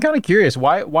 Dave, I'm kind of curious.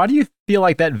 Why do you feel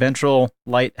like that ventral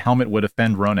light helmet would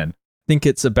offend Ronin? I think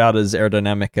it's about as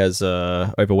aerodynamic as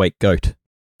a overweight goat.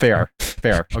 Fair.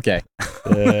 Okay.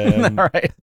 All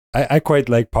right. I quite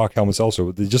like POC helmets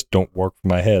also. They just don't work for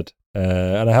my head.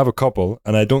 And I have a couple,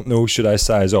 and I don't know, should I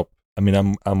size up? I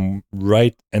mean, I'm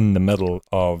right in the middle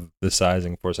of the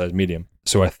sizing for a size medium.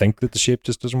 So I think that the shape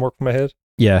just doesn't work for my head.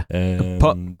 Yeah.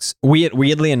 POCs,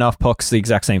 weirdly enough, POC's the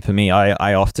exact same for me.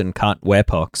 I often can't wear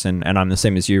POCs, and I'm the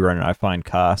same as you, Ronan. I find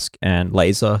Cask and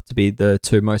Laser to be the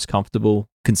two most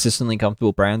consistently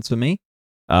comfortable brands for me.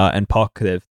 And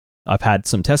POC, I've had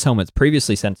some test helmets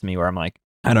previously sent to me where I'm like,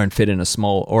 I don't fit in a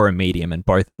small or a medium, and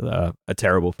both are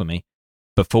terrible for me.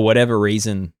 But for whatever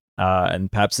reason,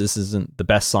 and perhaps this isn't the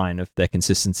best sign of their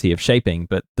consistency of shaping,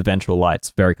 but the ventral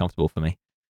light's very comfortable for me.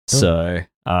 So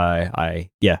I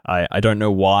don't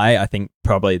know why. I think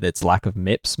probably its lack of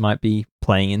MIPS might be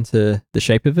playing into the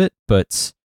shape of it,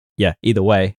 but yeah, either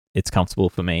way, it's comfortable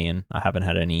for me, and I haven't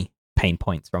had any pain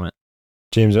points from it.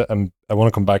 James, I want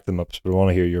to come back to the MIPS, but I want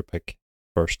to hear your pick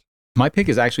first. My pick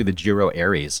is actually the Giro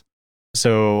Aries.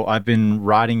 So I've been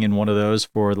riding in one of those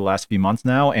for the last few months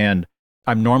now, and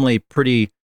I'm normally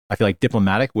pretty, I feel like,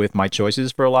 diplomatic with my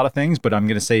choices for a lot of things, but I'm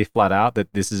going to say flat out that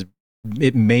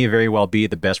it may very well be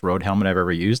the best road helmet I've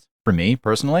ever used for me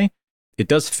personally. It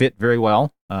does fit very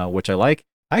well, which I like.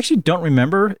 I actually don't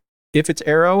remember if it's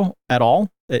aero at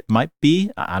all. It might be.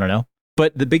 I don't know.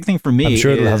 But the big thing for me, I'm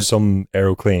sure it'll have some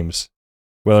aero claims.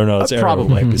 Whether or not it's aero,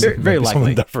 probably might be very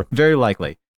likely. Different. Very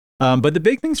likely. But the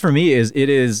big things for me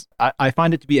is I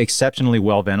find it to be exceptionally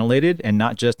well ventilated, and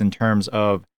not just in terms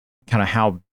of kind of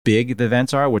how big the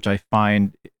vents are, which I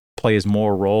find plays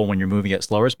more role when you're moving at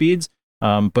slower speeds,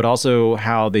 but also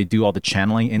how they do all the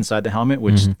channeling inside the helmet,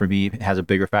 which for me has a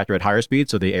bigger factor at higher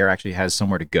speeds, so the air actually has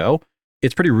somewhere to go.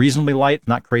 It's pretty reasonably light,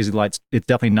 not crazy light. It's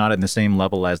definitely not in the same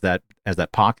level as that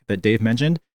POC that Dave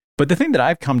mentioned. But the thing that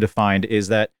I've come to find is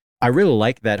that I really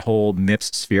like that whole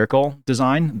MIPS spherical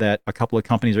design that a couple of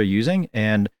companies are using.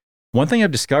 And one thing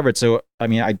I've discovered, so I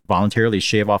mean, I voluntarily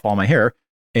shave off all my hair.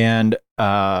 And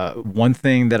one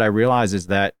thing that I realize is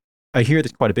that I hear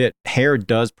this quite a bit. Hair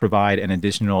does provide an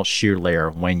additional shear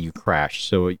layer when you crash.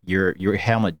 So your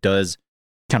helmet does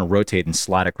kind of rotate and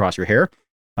slide across your hair.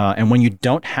 And when you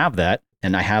don't have that,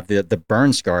 and I have the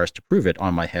burn scars to prove it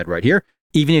on my head right here,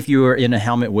 even if you are in a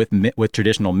helmet with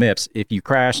traditional MIPS, if you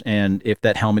crash and if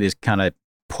that helmet is kind of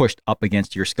pushed up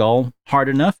against your skull hard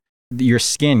enough, your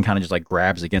skin kind of just like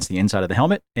grabs against the inside of the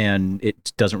helmet, and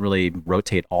it doesn't really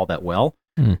rotate all that well.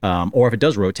 Or if it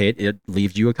does rotate, it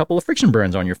leaves you a couple of friction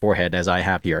burns on your forehead, as I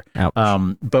have here.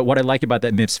 But what I like about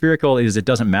that MIPS spherical is it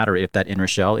doesn't matter if that inner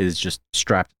shell is just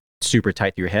strapped super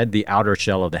tight to your head. The outer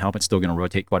shell of the helmet's still going to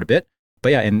rotate quite a bit.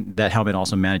 But yeah, and that helmet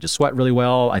also manages sweat really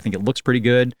well. I think it looks pretty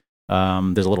good.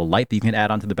 There's a little light that you can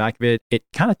add onto the back of it. It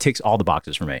kind of ticks all the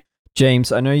boxes for me.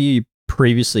 James, I know you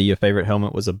previously, your favorite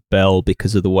helmet was a Bell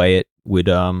because of the way it would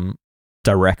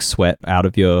direct sweat out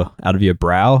of your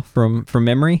brow from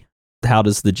memory. How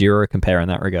does the Giro compare in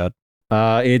that regard?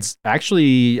 I think it's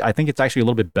actually a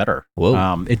little bit better.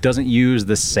 Whoa. It doesn't use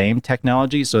the same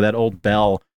technology. So that old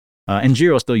Bell, and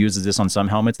Giro still uses this on some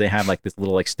helmets. They have like this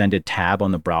little extended tab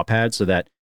on the brow pad so that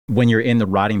when you're in the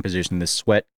riding position, the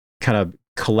sweat kind of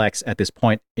collects at this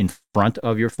point in front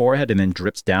of your forehead and then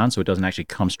drips down, so it doesn't actually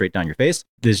come straight down your face.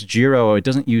 This Giro, it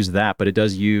doesn't use that, but it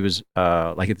does use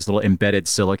like this little embedded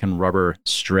silicone rubber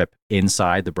strip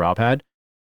inside the brow pad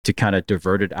to kind of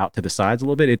divert it out to the sides a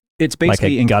little bit. It's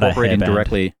basically like incorporating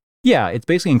directly. Yeah, it's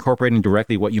basically incorporating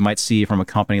directly what you might see from a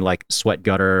company like Sweat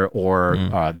Gutter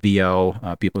or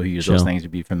VO. People who use those things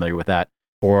would be familiar with that.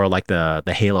 Or like the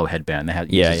Halo headband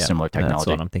that uses similar technology. That's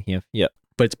what I'm thinking of. Yeah.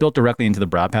 But it's built directly into the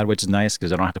brow pad, which is nice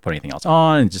because I don't have to put anything else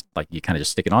on. And just like you kind of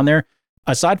just stick it on there.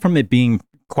 Aside from it being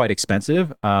quite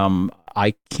expensive,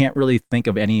 I can't really think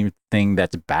of anything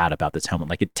that's bad about this helmet.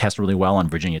 Like it tests really well on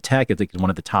Virginia Tech. It's like one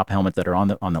of the top helmets that are on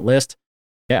the list.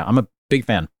 Yeah, I'm a big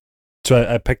fan. So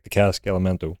I picked the Cask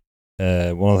Elemento.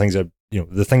 One of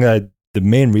the things the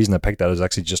main reason I picked that is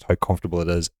actually just how comfortable it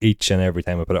is each and every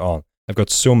time I put it on. I've got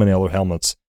so many other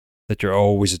helmets that you're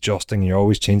always adjusting, you're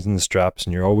always changing the straps,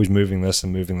 and you're always moving this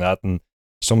and moving that, and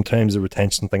sometimes the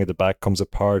retention thing at the back comes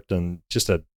apart, and just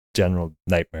a general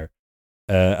nightmare.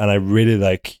 And I really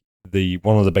like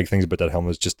one of the big things about that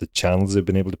helmet is just the channels they've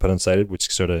been able to put inside it, which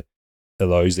sort of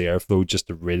allows the airflow just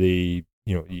to really,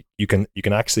 you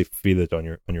can actually feel it on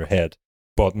your head.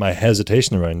 But my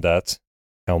hesitation around that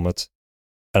helmet,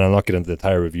 and I'll not get into the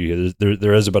entire review here,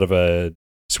 there is a bit of a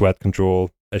sweat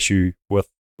control issue with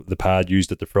the pad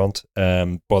used at the front.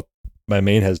 But my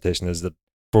main hesitation is that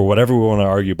for whatever we want to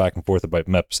argue back and forth about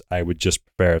MIPS, I would just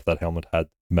prefer if that helmet had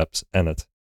MIPS in it.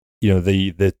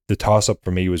 The toss up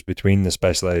for me was between the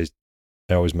Specialized,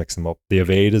 I always mix them up. The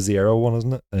Evade is the Aero one,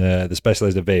 isn't it? The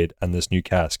Specialized Evade and this new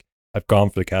casque. I've gone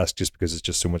for the casque just because it's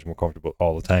just so much more comfortable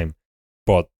all the time.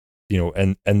 But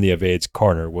in the Evade's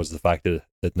corner was the fact that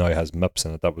it now has MIPS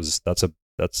in it.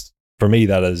 That's for me,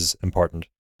 that is important.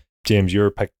 James,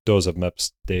 your pick does have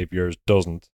MIPS. Dave, yours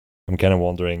doesn't. I'm kind of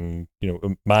wondering,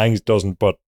 Mang's doesn't,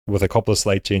 but with a couple of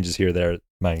slight changes here there,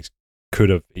 Mang's could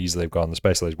have easily gone the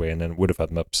Specialized way and then would have had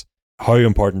MIPS. How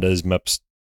important is MIPS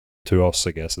to us,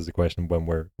 I guess, is the question when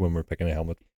we're picking a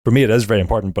helmet. For me, it is very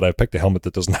important, but I picked a helmet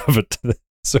that doesn't have it.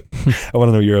 So I want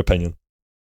to know your opinion.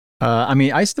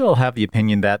 I still have the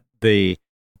opinion that the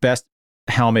best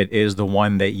helmet is the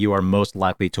one that you are most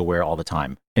likely to wear all the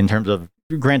time. In terms of,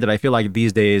 granted, I feel like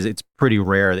these days it's pretty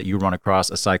rare that you run across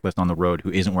a cyclist on the road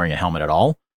who isn't wearing a helmet at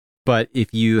all. But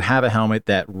if you have a helmet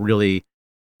that really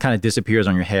kind of disappears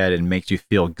on your head and makes you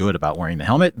feel good about wearing the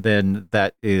helmet, then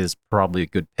that is probably a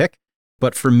good pick.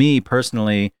 But for me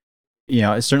personally,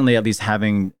 certainly at least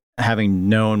having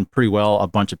known pretty well a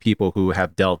bunch of people who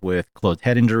have dealt with closed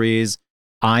head injuries,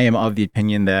 I am of the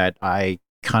opinion that I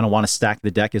kind of want to stack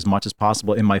the deck as much as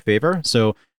possible in my favor.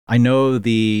 So I know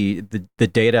the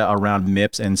data around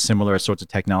MIPS and similar sorts of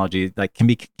technology can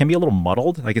be a little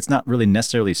muddled. Like, it's not really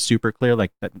necessarily super clear,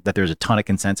 like that there's a ton of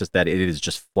consensus that it is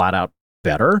just flat out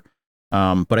better.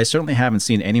 But I certainly haven't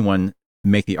seen anyone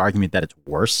make the argument that it's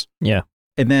worse. Yeah.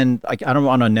 And then I don't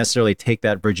want to necessarily take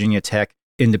that Virginia Tech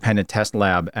independent test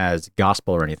lab as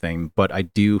gospel or anything, but I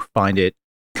do find it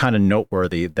kind of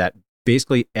noteworthy that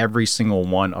basically every single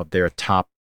one of their top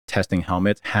testing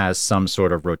helmets has some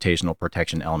sort of rotational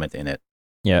protection element in it.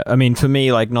 Yeah, I mean, for me,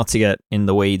 not to get in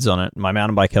the weeds on it, my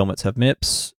mountain bike helmets have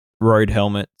MIPS. Road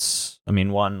helmets,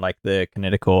 one like the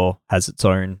Kineticor has its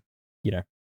own,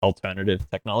 alternative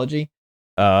technology.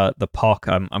 The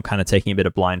POC, I'm kind of taking a bit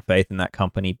of blind faith in that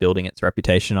company building its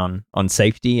reputation on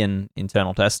safety and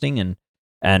internal testing,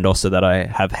 and also that I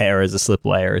have hair as a slip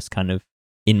layer is kind of,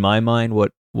 in my mind,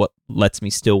 what lets me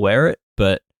still wear it.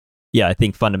 But yeah, I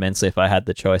think fundamentally, if I had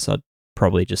the choice, I'd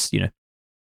probably just,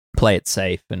 play it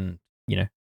safe, and,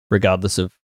 regardless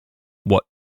of what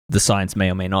the science may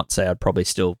or may not say, I'd probably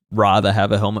still rather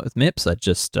have a helmet with MIPS. I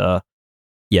just,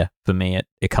 for me,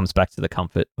 it comes back to the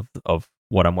comfort of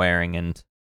what I'm wearing, and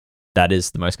that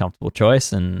is the most comfortable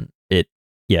choice. And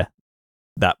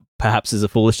that perhaps is a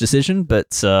foolish decision, but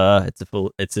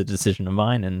it's a decision of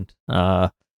mine. And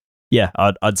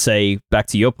I'd say, back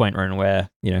to your point, Ron, where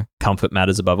comfort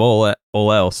matters above all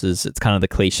else. Is it's kind of the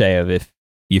cliche of, if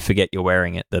you forget you're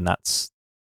wearing it, then that's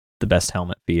the best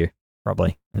helmet for you.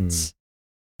 Probably it's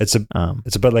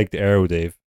a bit like the Aero,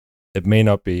 Dave. It may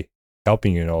not be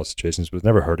helping you in all situations, but it's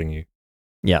never hurting you.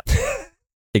 Yeah.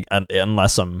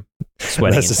 Unless I'm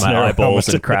sweating into my eyeballs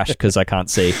and crash because I can't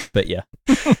see. But yeah.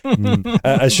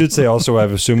 I should say also,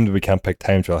 I've assumed we can't pick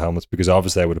time trial helmets, because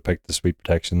obviously I would have picked the Sweet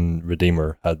Protection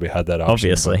Redeemer had we had that option.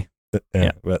 Obviously. But,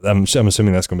 but I'm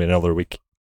assuming that's going to be another week.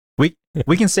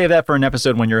 We can save that for an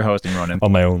episode when you're hosting, Ronan.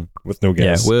 On my own, with no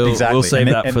guests. Yeah, we'll exactly. save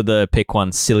that for the pick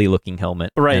one silly looking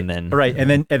helmet. Right.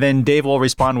 And then Dave will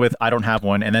respond with, I don't have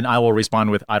one, and then I will respond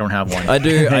with, I don't have one. I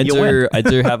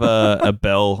do have a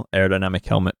Bell aerodynamic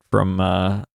helmet from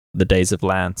the days of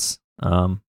Lance,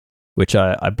 which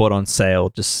I bought on sale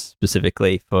just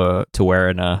specifically to wear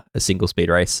in a single speed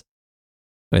race.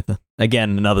 With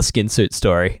again another skin suit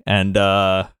story. And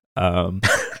that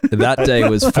day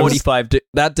was 45.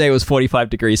 That day was 45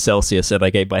 degrees Celsius, and I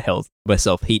gave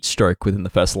myself heat stroke within the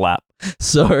first lap.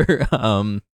 So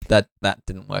that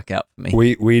didn't work out for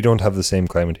me. We don't have the same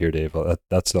climate here, Dave.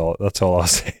 That's all I'll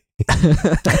say.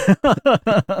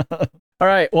 All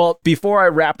right. Well, before I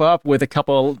wrap up with a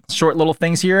couple short little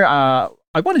things here, I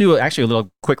want to do actually a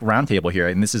little quick roundtable here,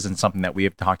 and this isn't something that we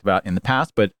have talked about in the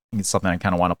past, but it's something I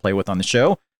kind of want to play with on the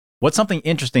show. What's something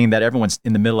interesting that everyone's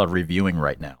in the middle of reviewing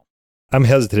right now? I'm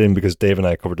hesitating because Dave and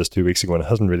I covered this 2 weeks ago, and it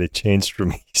hasn't really changed for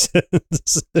me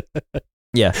since.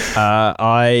 Yeah.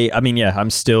 I mean, yeah, I'm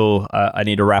still, I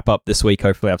need to wrap up this week.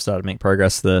 Hopefully I've started to make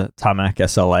progress. The Tarmac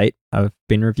SL8 I've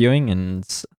been reviewing, and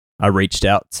I reached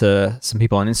out to some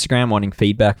people on Instagram wanting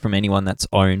feedback from anyone that's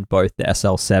owned both the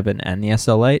SL7 and the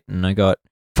SL8. And I got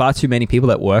far too many people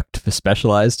that worked for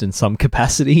Specialized in some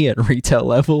capacity at retail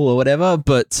level or whatever.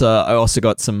 But I also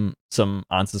got some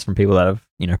answers from people that have,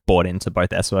 bought into both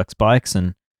SLX bikes.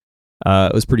 And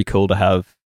it was pretty cool to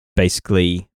have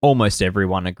basically almost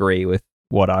everyone agree with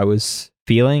what I was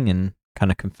feeling and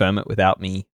kind of confirm it without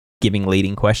me giving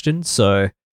leading questions. So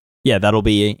yeah, that'll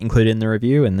be included in the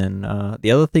review. And then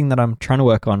the other thing that I'm trying to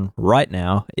work on right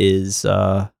now is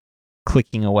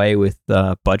clicking away with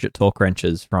budget torque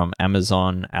wrenches from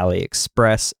Amazon,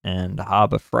 AliExpress, and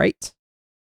Harbor Freight,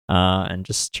 and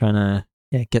just trying to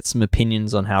get some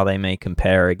opinions on how they may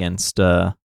compare against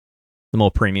the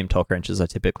more premium torque wrenches I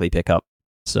typically pick up.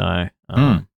 So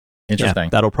interesting. Yeah,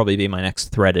 that'll probably be my next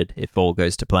threaded if all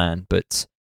goes to plan, but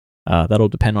that'll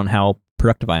depend on how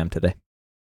productive I am today.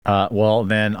 Well,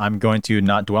 then I'm going to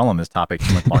not dwell on this topic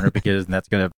too much longer because that's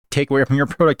going to take away from your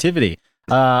productivity.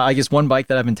 I guess one bike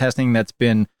that I've been testing that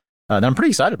I'm pretty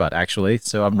excited about, actually.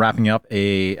 So I'm wrapping up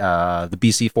the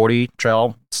BC40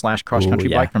 trail / cross country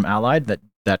bike from Allied,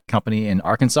 that company in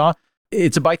Arkansas.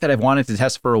 It's a bike that I've wanted to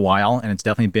test for a while, and it's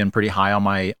definitely been pretty high on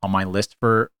my list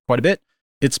for quite a bit.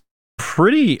 It's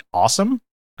pretty awesome,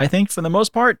 I think, for the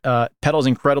most part. Pedals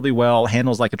incredibly well,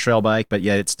 handles like a trail bike, but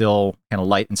yet it's still kind of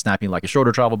light and snappy like a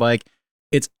shorter travel bike.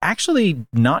 It's actually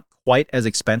not quite as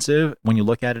expensive when you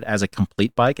look at it as a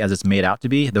complete bike as it's made out to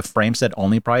be. The frame set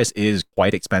only price is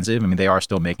quite expensive. I mean, they are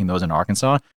still making those in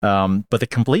Arkansas. But the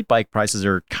complete bike prices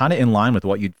are kind of in line with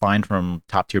what you'd find from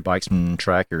top tier bikes from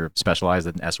Trek or Specialized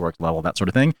at an S-Works level, that sort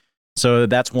of thing. So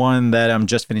that's one that I'm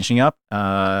just finishing up.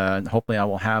 Hopefully I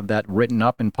will have that written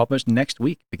up and published next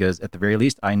week, because at the very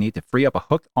least I need to free up a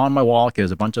hook on my wall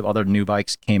because a bunch of other new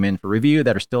bikes came in for review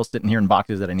that are still sitting here in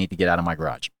boxes that I need to get out of my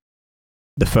garage.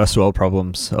 The first world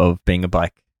problems of being a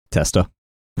bike tester.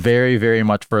 Very, very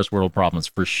much first world problems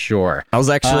for sure. I was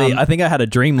actually, I think I had a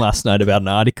dream last night about an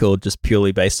article just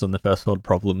purely based on the first world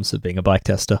problems of being a bike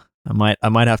tester. I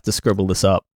might have to scribble this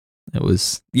up. It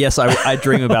was, yes, I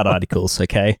dream about articles,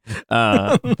 okay?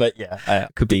 But yeah,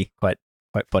 it could be quite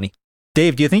funny.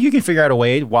 Dave, do you think you can figure out a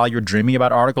way while you're dreaming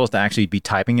about articles to actually be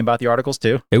typing about the articles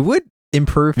too? It would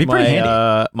improve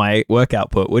my work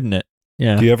output, wouldn't it?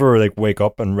 Yeah. Do you ever wake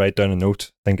up and write down a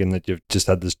note thinking that you've just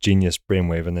had this genius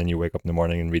brainwave, and then you wake up in the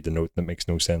morning and read the note and it makes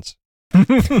no sense?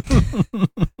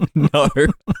 No.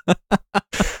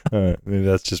 Maybe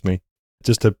that's just me.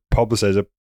 Just to publicize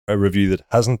a review that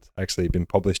hasn't actually been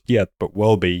published yet, but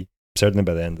will be certainly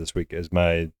by the end of this week, is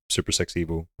my Super 6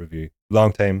 Evo review.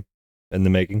 Long time in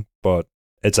the making, but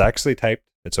it's actually typed.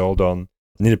 It's all done.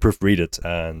 I need to proofread it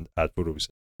and add photos.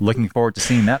 Looking forward to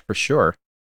seeing that for sure.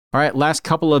 All right, last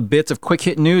couple of bits of quick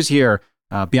hit news here.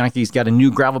 Bianchi's got a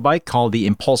new gravel bike called the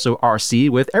Impulso RC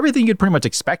with everything you'd pretty much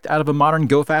expect out of a modern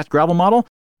go-fast gravel model,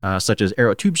 such as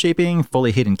aero tube shaping,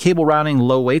 fully hidden cable routing,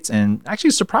 low weights, and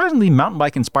actually surprisingly mountain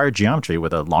bike-inspired geometry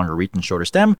with a longer reach and shorter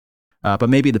stem. But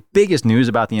maybe the biggest news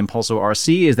about the Impulso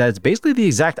RC is that it's basically the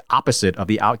exact opposite of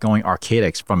the outgoing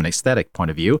Arcadix from an aesthetic point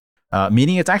of view,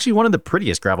 meaning it's actually one of the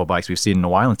prettiest gravel bikes we've seen in a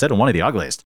while instead of one of the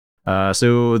ugliest.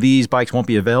 So these bikes won't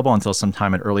be available until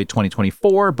sometime in early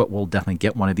 2024, but we'll definitely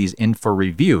get one of these in for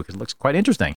review because it looks quite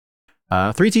interesting.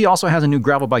 3T also has a new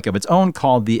gravel bike of its own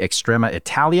called the Extrema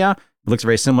Italia. It looks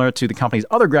very similar to the company's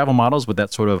other gravel models with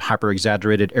that sort of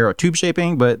hyper-exaggerated aero tube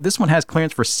shaping, but this one has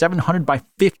clearance for 700 by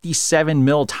 57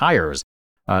 mil tires.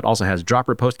 It also has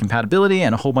dropper post compatibility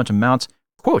and a whole bunch of mounts,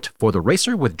 quote, for the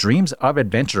racer with dreams of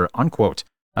adventure, unquote.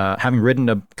 Having ridden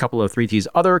a couple of 3T's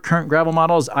other current gravel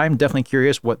models, I'm definitely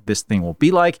curious what this thing will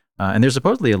be like. And there's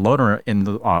supposedly a loaner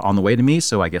on the way to me,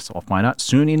 so I guess I'll find out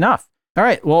soon enough. All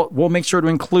right, well, we'll make sure to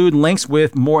include links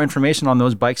with more information on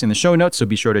those bikes in the show notes, so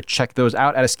be sure to check those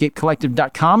out at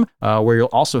escapecollective.com, where you'll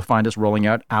also find us rolling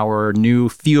out our new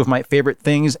Few of My Favorite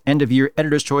Things end-of-year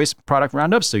Editor's Choice product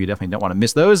roundups, so you definitely don't want to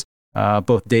miss those.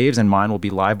 Both Dave's and mine will be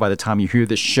live by the time you hear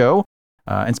this show.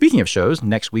 And speaking of shows,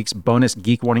 next week's bonus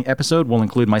Geek Warning episode will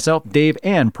include myself, Dave,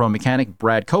 and pro mechanic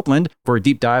Brad Copeland for a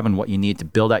deep dive on what you need to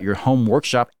build out your home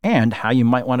workshop and how you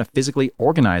might want to physically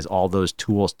organize all those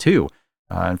tools too.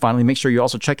 And finally, make sure you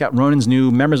also check out Ronan's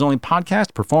new members-only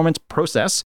podcast, Performance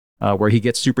Process, where he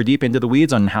gets super deep into the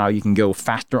weeds on how you can go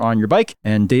faster on your bike.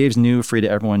 And Dave's new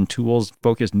free-to-everyone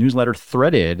tools-focused newsletter,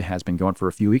 Threaded, has been going for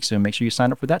a few weeks, so make sure you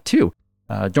sign up for that too.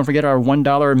 Don't forget our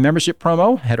 $1 membership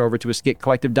promo. Head over to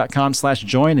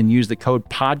escapecollective.com/join and use the code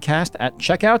podcast at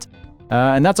checkout.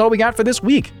 And that's all we got for this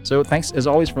week. So thanks as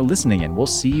always for listening, and we'll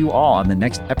see you all on the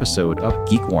next episode of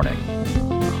Geek Warning.